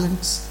have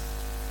talents.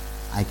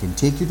 I can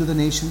take you to the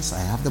nations.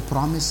 I have the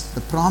promise.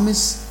 The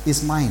promise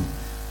is mine.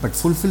 But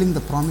fulfilling the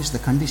promise, the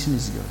condition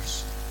is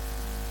yours.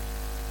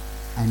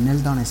 I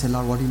knelt down. I said,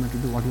 Lord, what do you want me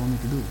to do? What do you want me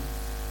to do?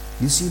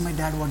 You see my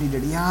dad, what he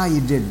did? Yeah, he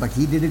did. But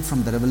he did it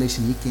from the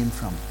revelation he came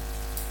from.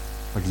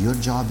 But your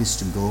job is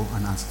to go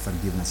and ask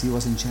forgiveness. He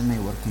was in Chennai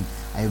working.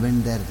 I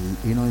went there.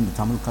 In the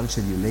Tamil culture,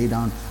 you lay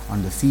down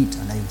on the feet,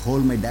 and I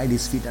hold my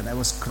daddy's feet, and I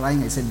was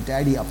crying. I said,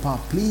 Daddy, Appa,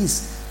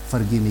 please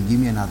forgive me. Give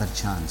me another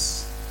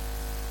chance.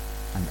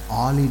 And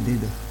all he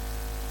did,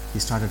 he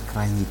started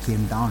crying. He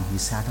came down, he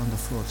sat on the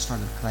floor,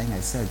 started crying. I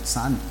said,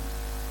 Son,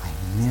 I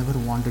never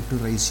wanted to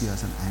raise you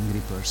as an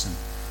angry person.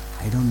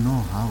 I don't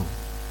know how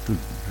to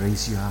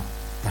raise you up.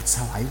 That's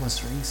how I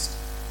was raised.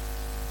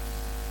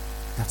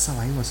 That's how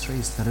I was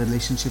raised. The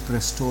relationship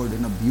restored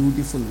in a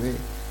beautiful way.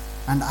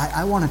 And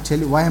I want to tell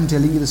you, why I'm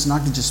telling you this,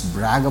 not to just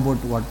brag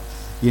about what,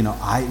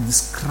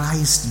 this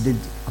Christ did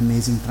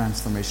amazing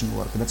transformation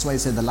work. That's why I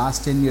said the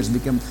last 10 years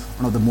became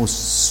one of the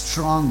most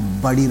strong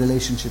buddy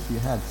relationship you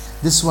had.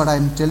 This is what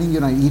I'm telling you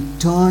now. He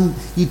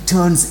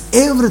turns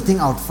everything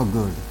out for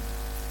good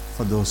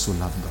for those who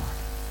love God.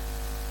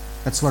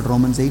 That's what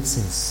Romans 8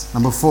 says.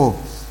 Number 4,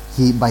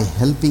 by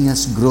helping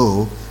us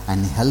grow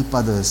and help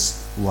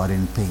others who are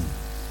in pain.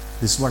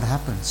 This is what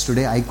happens.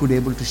 Today I could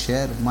able to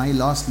share my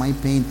loss, my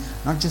pain,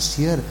 not just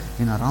here,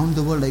 around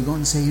the world. I go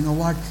and say, you know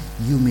what?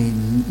 You may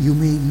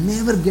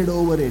never get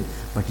over it,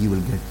 but you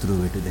will get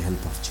through it with the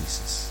help of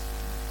Jesus.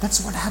 That's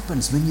what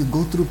happens when you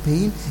go through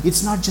pain.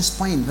 It's not just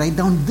pain. Write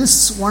down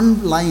this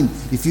one line.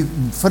 If you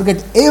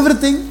forget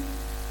everything,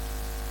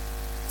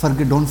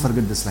 don't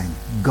forget this line.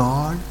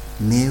 God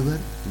never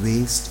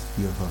wastes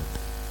your hurt.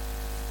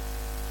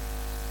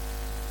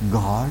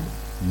 God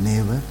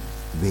never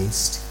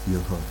wastes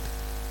your hurt.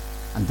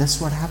 And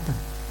that's what happened.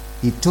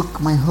 He took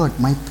my hurt,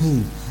 my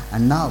pain,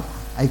 and now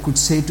I could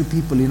say to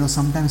people,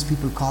 sometimes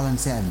people call and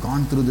say, I've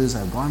gone through this.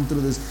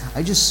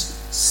 I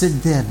just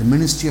sit there, the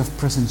ministry of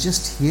presence,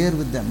 just hear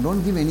with them.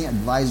 Don't give any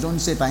advice. Don't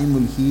say time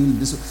will heal.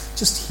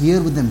 Just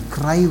hear with them,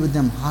 cry with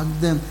them, hug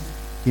them,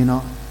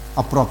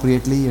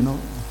 appropriately,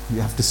 you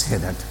have to say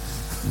that.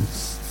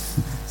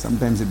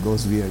 Sometimes it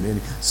goes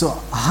weird. So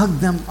hug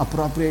them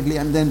appropriately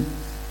and then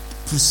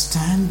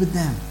stand with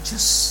them.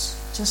 Just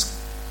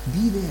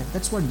be there.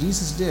 That's what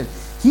Jesus did.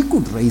 He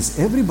could raise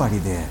everybody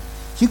there.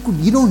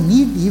 You don't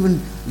need even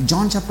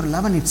John chapter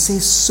 11. It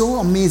says so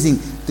amazing.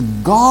 The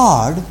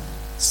God,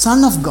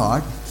 Son of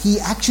God, he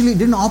actually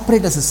didn't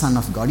operate as a Son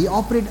of God. He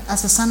operated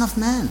as a Son of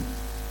Man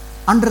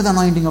under the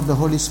anointing of the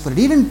Holy Spirit.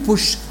 He didn't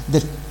push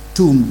the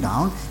tomb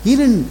down. He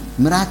didn't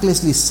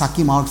miraculously suck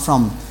him out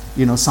from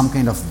some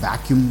kind of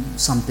vacuum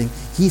something.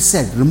 He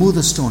said, remove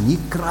the stone. He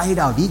cried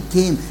out. He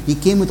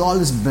came with all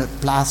his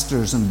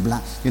plasters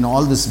and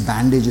all these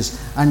bandages,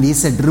 and he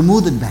said,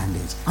 remove the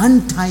bandage,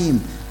 untie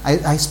him.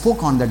 I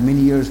spoke on that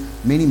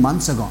many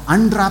months ago.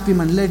 Unwrap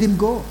him and let him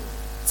go.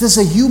 There's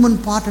a human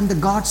part and the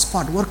God's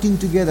part working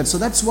together. So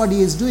that's what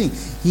he is doing.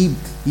 He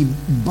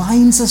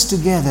binds us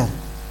together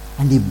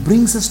and he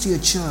brings us to a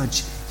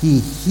church. He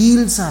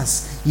heals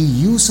us. He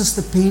uses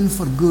the pain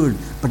for good,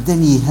 but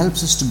then he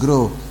helps us to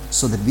grow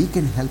so that we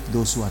can help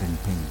those who are in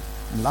pain.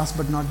 And last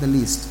but not the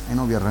least, I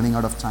know we are running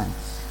out of time,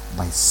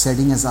 by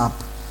setting us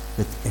up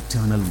with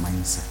eternal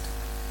mindset.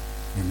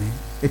 Amen.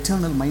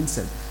 Eternal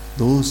mindset.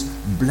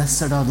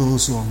 Blessed are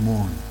those who are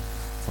mourn,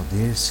 for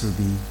they shall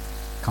be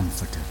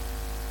comforted.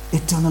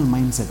 Eternal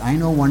mindset. I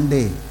know one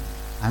day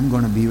I'm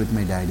going to be with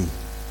my daddy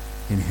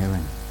in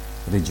heaven,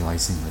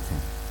 rejoicing with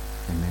him.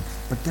 Amen.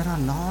 But there are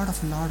a lot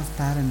of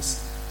parents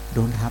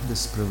don't have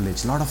this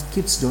privilege. A lot of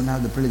kids don't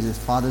have the privilege.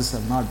 Fathers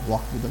have not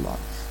walked with the Lord.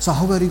 So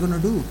how are you going to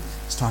do?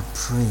 Start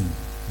praying,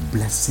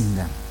 blessing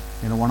them.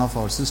 One of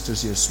our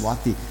sisters here,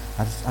 Swati,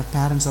 her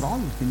parents are all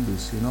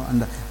Hindus,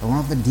 and one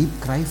of the deep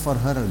cry for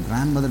her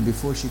grandmother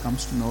before she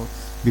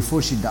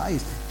before she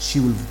dies, she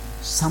will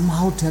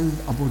somehow tell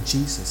about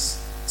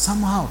Jesus.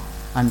 Somehow.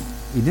 And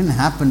it didn't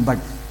happen, but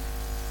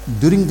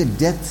during the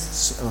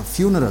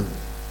funeral,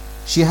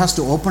 she has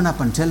to open up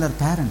and tell her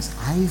parents,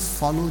 I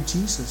follow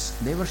Jesus.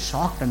 They were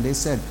shocked and they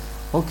said,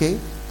 okay,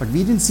 but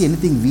we didn't see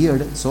anything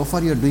weird. So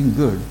far you're doing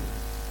good.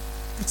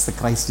 It's the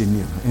Christ in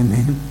you.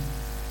 Amen.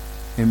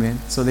 Amen.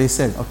 So they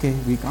said, okay,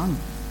 we can't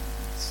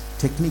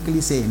technically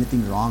say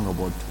anything wrong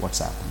about what's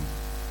happening.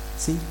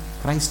 See,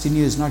 Christ in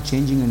you is not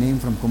changing your name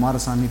from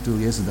Kumarasamy to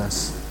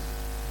Yesudas.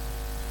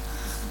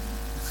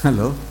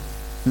 Hello?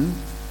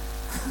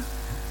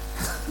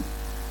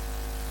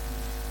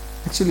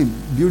 Actually,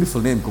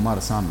 beautiful name,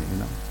 Kumarasamy,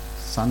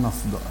 son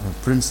of God,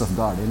 Prince of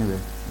God. Anyway,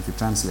 if you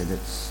translate it.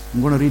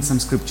 I'm going to read some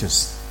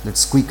scriptures.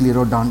 Let's quickly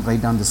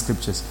write down the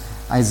scriptures.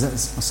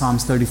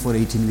 Psalms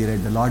 34:18 we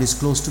read, the Lord is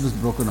close to the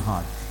broken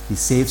heart. He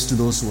saves to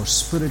those whose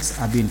spirits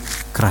have been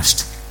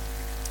crushed.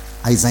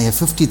 Isaiah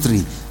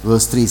 53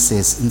 verse 3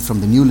 says, from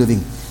the New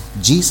Living,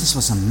 Jesus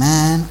was a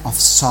man of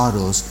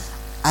sorrows,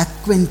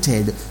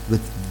 acquainted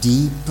with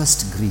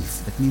deepest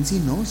grief. That means he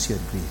knows your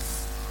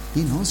grief.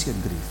 He knows your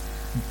grief.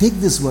 Take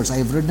this verse. I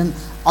have written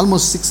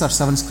almost 6 or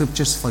 7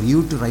 scriptures for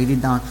you to write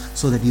it down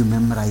so that you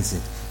memorize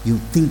it. You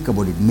think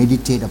about it,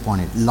 meditate upon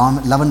it.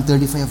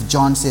 11:35 of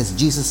John says,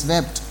 Jesus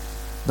wept.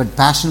 But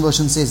Passion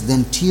Version says,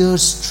 then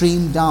tears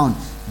streamed down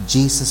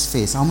Jesus'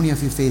 face. How many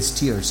of you face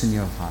tears in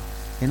your heart?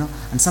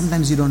 And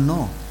sometimes you don't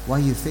know why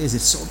you face it.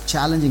 It's so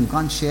challenging. You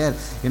can't share.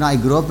 I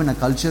grew up in a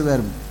culture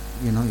where,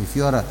 if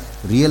you are a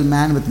real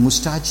man with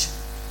mustache,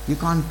 you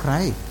can't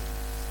cry.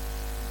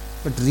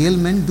 But real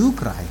men do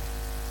cry.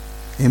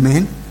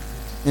 Amen.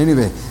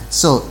 Anyway,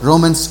 so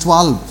Romans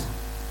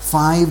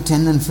 12:5,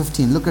 10 and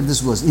 15. Look at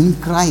this verse. In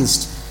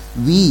Christ,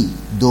 we,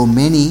 though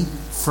many,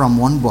 from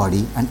one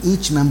body, and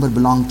each member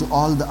belong to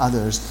all the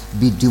others,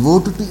 be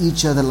devoted to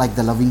each other like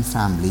the loving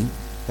family.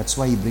 That's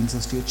why he brings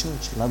us to a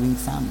church, loving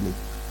family.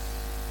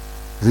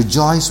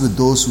 Rejoice with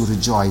those who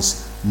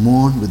rejoice,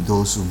 mourn with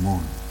those who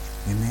mourn.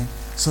 Amen.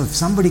 So if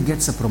somebody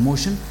gets a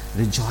promotion,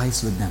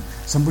 rejoice with them.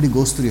 Somebody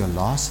goes through your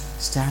loss,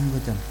 stand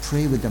with them,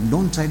 pray with them.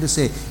 Don't try to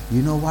say,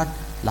 you know what,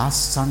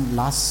 last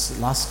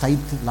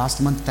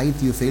month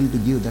tithe you failed to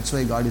give, that's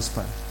why God is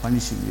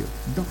punishing you.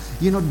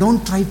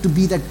 Don't try to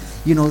be that,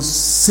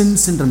 sin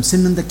syndrome,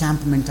 sin in the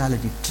camp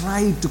mentality.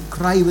 Try to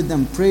cry with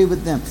them, pray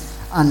with them,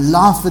 and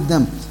laugh with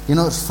them.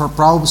 For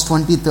Proverbs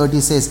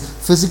 20:30 says,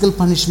 physical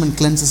punishment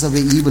cleanses away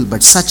evil,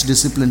 but such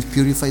discipline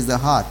purifies the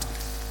heart.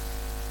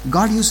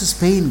 God uses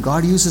pain,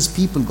 God uses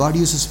people, God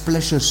uses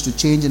pleasures to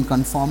change and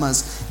conform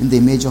us in the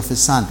image of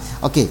His Son.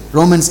 Okay,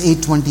 Romans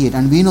 8:28.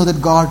 And we know that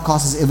God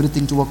causes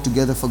everything to work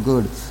together for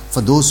good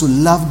for those who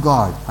love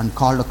God and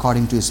called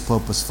according to His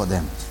purpose for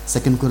them.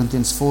 2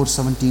 Corinthians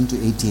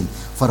 4:17-18.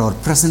 For our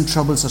present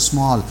troubles are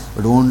small,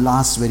 but won't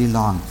last very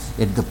long.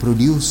 Yet they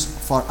produce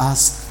for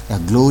us a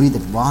glory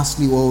that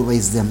vastly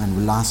overweighs them and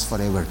will last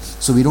forever.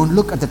 So we don't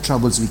look at the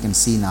troubles we can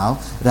see now.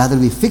 Rather,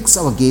 we fix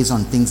our gaze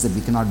on things that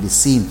we cannot be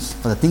seen.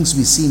 For the things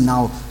we see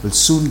now will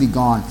soon be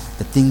gone.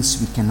 The things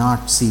we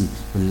cannot see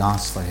will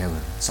last forever.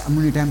 So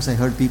many times I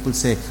heard people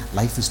say,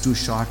 life is too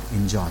short,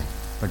 enjoy.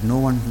 But no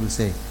one will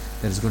say,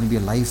 there is going to be a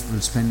life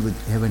we'll spend with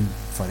heaven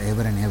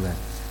forever and ever.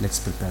 Let's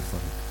prepare for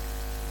it.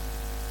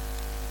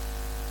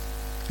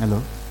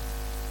 Hello?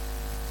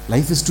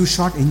 Life is too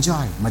short,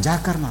 enjoy, maja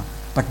karna.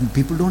 But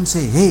people don't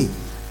say, hey,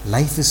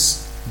 life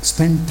is,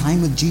 spend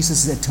time with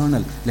Jesus is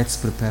eternal. Let's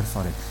prepare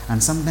for it.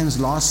 And sometimes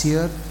loss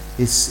here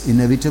is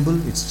inevitable,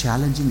 it's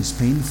challenging, it's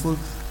painful.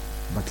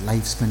 But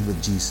life spent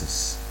with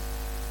Jesus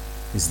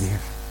is there.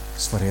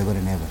 It's forever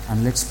and ever.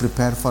 And let's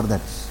prepare for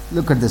that.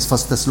 Look at this,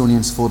 1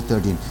 Thessalonians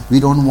 4:13. We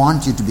don't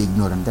want you to be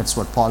ignorant. That's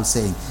what Paul's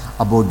saying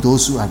about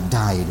those who have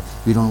died.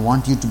 We don't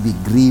want you to be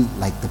grieved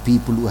like the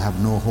people who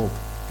have no hope.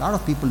 A lot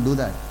of people do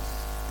that.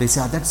 They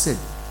say, that's it.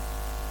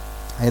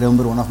 I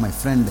remember one of my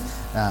friend,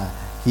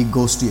 he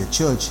goes to a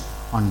church.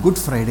 On Good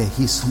Friday,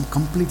 he's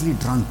completely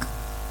drunk.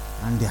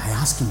 And I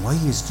asked him why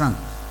he is drunk.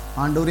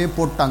 Andore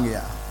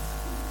pottanga.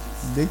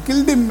 They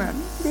killed him, man.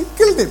 They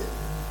killed him.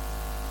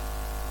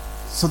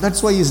 So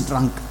that's why he's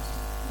drunk.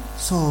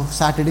 So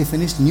Saturday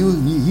finished, new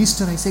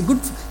Easter. I say,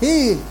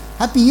 hey,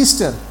 happy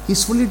Easter.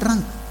 He's fully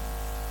drunk.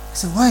 I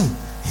said, why?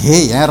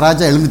 Hey, yeah,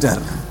 Raja Elmitar.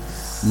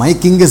 My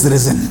king is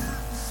risen.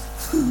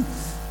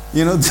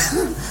 You know,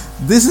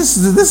 this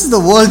is the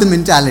world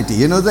mentality.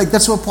 You know, like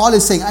that's what Paul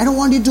is saying. I don't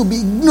want you to be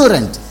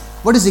ignorant.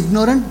 What is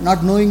ignorant?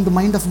 Not knowing the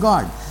mind of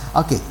God.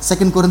 Okay,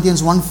 2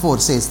 Corinthians 1:4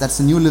 says, that's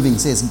the New Living,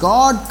 says,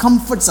 God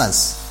comforts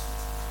us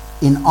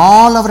in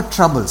all our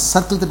troubles.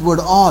 Circle that word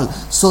all,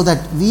 so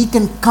that we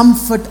can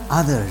comfort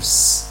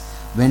others.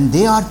 When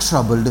they are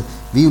troubled,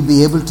 we will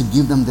be able to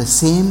give them the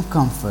same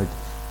comfort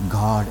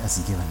God has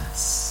given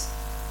us.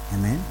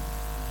 Amen.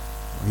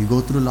 You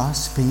go through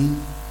loss,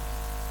 pain,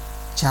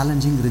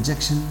 challenging,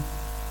 rejection.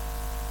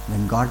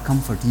 When God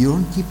comfort, you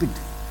don't keep it.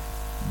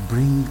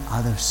 Bring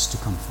others to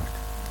comfort.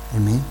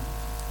 Amen.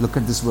 Look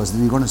at this verse.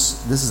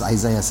 This is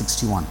Isaiah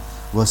 61,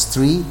 verse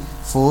 3,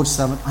 4,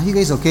 7. Are you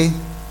guys okay?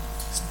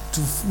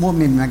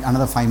 Maybe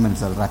another 5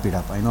 minutes, I'll wrap it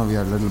up. I know we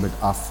are a little bit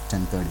off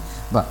 10:30.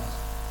 But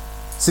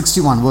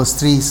 61, verse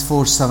 3,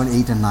 4, 7,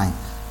 8 and 9.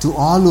 To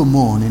all who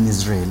mourn in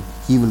Israel,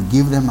 he will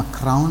give them a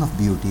crown of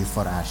beauty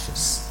for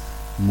ashes.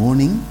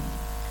 Mourning,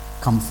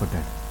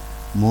 comforted.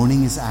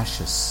 Mourning is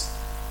ashes.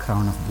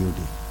 Crown of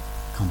beauty,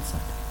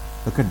 comfort.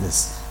 Look at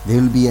this. There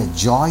will be a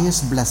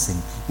joyous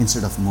blessing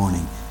instead of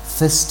mourning.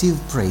 Festive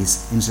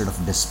praise instead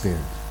of despair.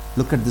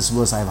 Look at this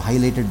verse. I have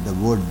highlighted the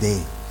word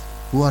they.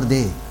 Who are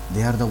they?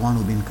 They are the one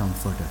who have been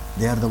comforted.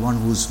 They are the one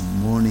whose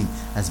mourning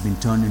has been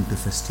turned into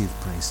festive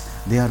praise.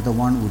 They are the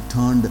one who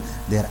turned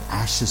their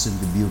ashes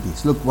into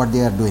beauties. Look what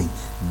they are doing.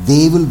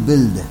 They will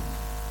build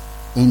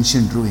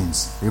ancient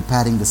ruins,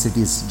 repairing the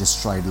cities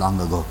destroyed long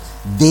ago.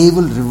 They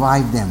will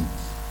revive them,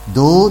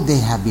 though they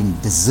have been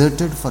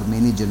deserted for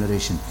many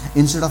generations.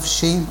 Instead of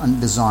shame and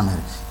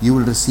dishonor, you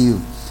will receive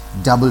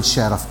double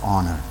share of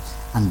honor.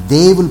 And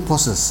they will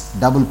possess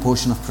double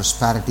portion of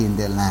prosperity in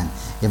their land.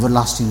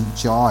 Everlasting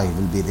joy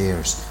will be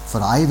theirs.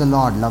 For I, the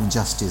Lord, love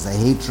justice. I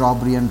hate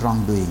robbery and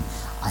wrongdoing.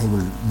 I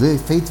will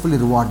faithfully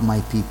reward my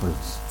people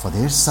for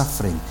their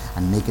suffering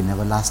and make an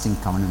everlasting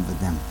covenant with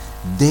them.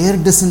 Their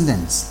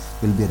descendants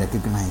will be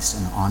recognized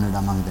and honored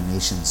among the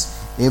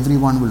nations.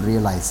 Everyone will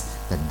realize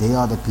that they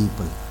are the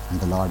people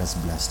and the Lord has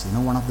blessed. You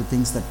know, one of the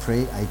things that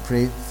I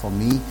pray for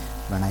me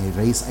when I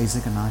raise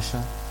Isaac and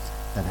Asha,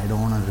 that I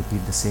don't want to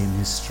repeat the same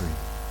history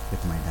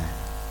with my dad,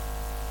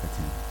 with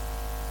him.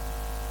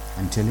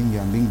 I'm telling you,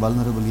 I'm being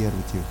vulnerable here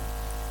with you.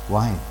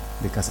 Why?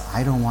 Because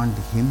I don't want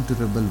him to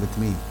rebel with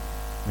me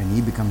when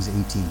he becomes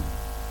 18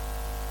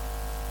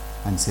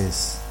 and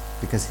says,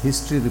 because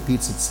history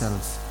repeats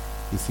itself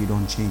if you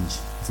don't change,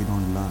 if you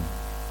don't learn.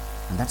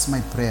 And that's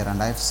my prayer.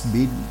 And I've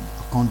been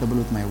accountable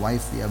with my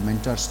wife. We have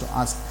mentors to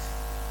ask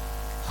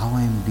how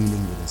I am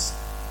dealing with this.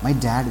 My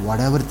dad,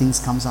 whatever things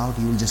comes out,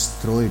 he will just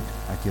throw it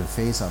at your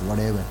face or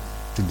whatever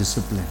to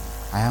discipline.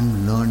 I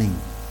am learning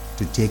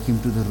to take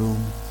him to the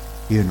room,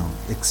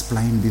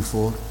 explain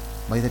before.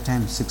 By the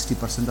time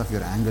 60% of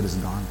your anger is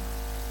gone,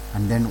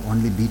 and then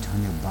only beat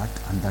on your butt,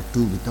 and that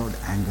too without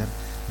anger,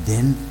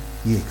 then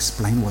you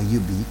explain why you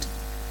beat,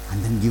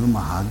 and then give him a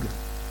hug.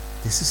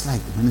 This is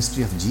like the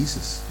ministry of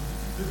Jesus.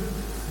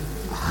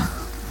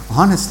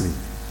 Honestly.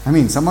 I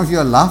mean, some of you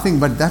are laughing,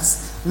 but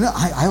that's,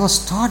 I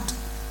was taught,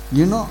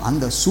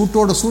 and the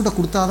suitoda suita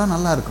kudutha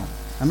nalla irukum.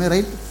 Am I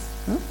right?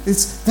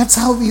 That's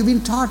how you've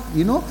been taught.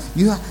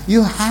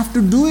 You have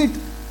to do it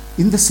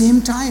in the same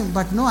time.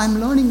 But no, I'm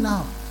learning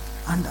now,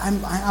 and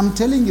I'm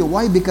telling you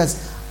why.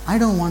 Because I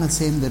don't want to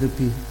same the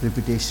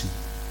reputation.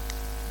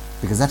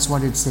 Because that's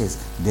what it says.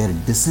 Their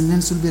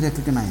descendants will be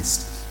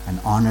recognized and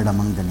honored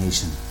among the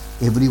nation.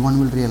 Everyone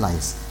will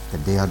realize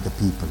that they are the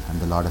people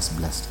and the Lord has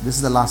blessed. This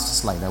is the last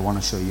slide I want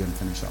to show you and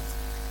finish off.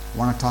 I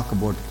want to talk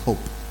about hope.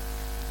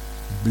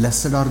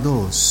 Blessed are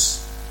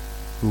those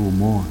who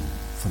mourn,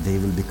 for they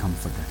will be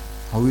comforted.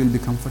 How will you be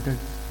comforted?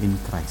 In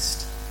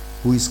Christ.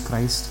 Who is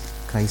Christ?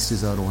 Christ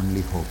is our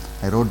only hope.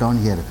 I wrote down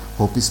here,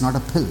 hope is not a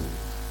pill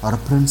or a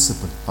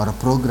principle or a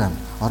program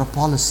or a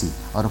policy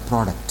or a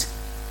product.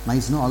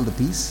 Nice, no? All the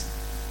P's.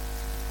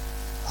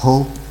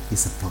 Hope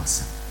is a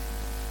person.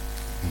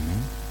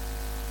 Amen.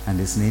 And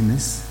his name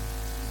is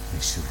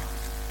Yeshua.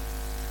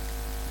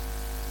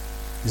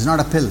 It's not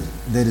a pill.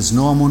 There is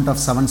no amount of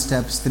 7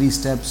 steps, 3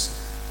 steps,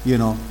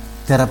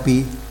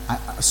 therapy.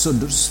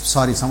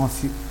 Sorry, some of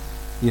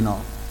you,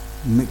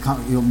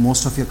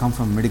 most of you come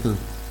from medical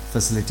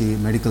facility,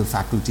 medical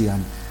faculty,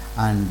 and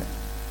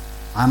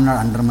I'm not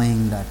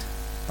undermining that.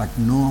 But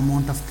no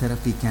amount of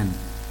therapy can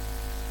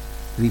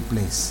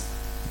replace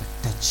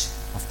the touch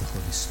of the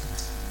Holy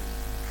Spirit.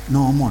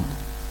 No amount.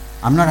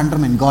 I'm not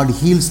undermining. God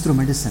heals through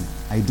medicine.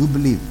 I do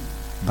believe.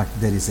 But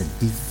there is a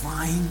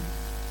divine,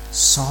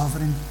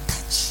 sovereign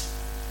touch.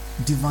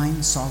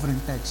 Divine, sovereign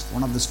touch.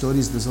 One of the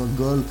stories, this old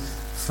girl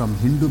from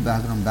Hindu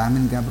background,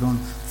 Bamin Gabron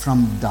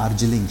from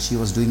Darjeeling. She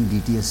was doing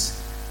DTS.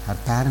 Her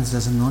parents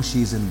doesn't know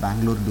she is in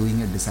Bangalore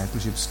doing a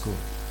discipleship school.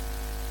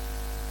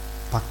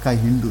 Pakka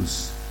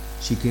Hindus.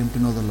 She came to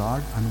know the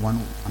Lord, and one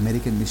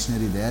American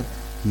missionary there,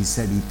 he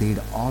said he paid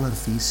all her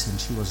fees and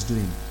she was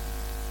doing.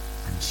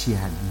 And she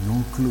had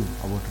no clue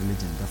about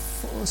religion. The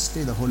first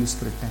day the Holy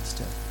Spirit touched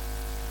her.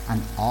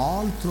 And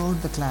all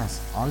throughout the class,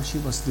 all she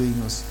was doing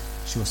was,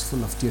 she was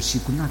full of tears. She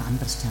could not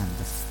understand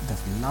the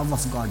love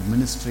of God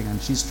ministering.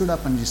 And she stood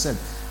up and she said,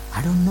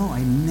 I don't know,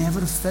 I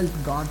never felt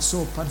God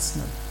so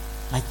personal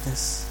like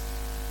this.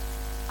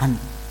 And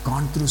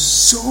gone through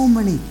so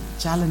many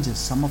challenges.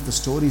 Some of the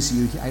stories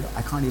you hear,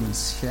 I can't even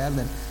share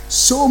them.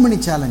 So many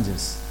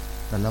challenges.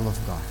 The love of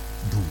God,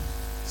 boom,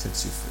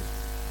 sets you free.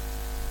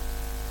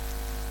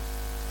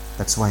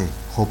 That's why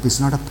hope is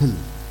not a pill,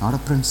 not a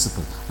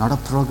principle, not a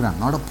program,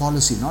 not a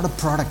policy, not a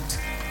product.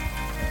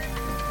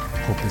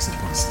 Hope is a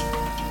person.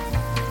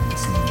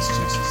 His name is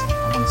Jesus.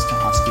 I want us to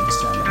ask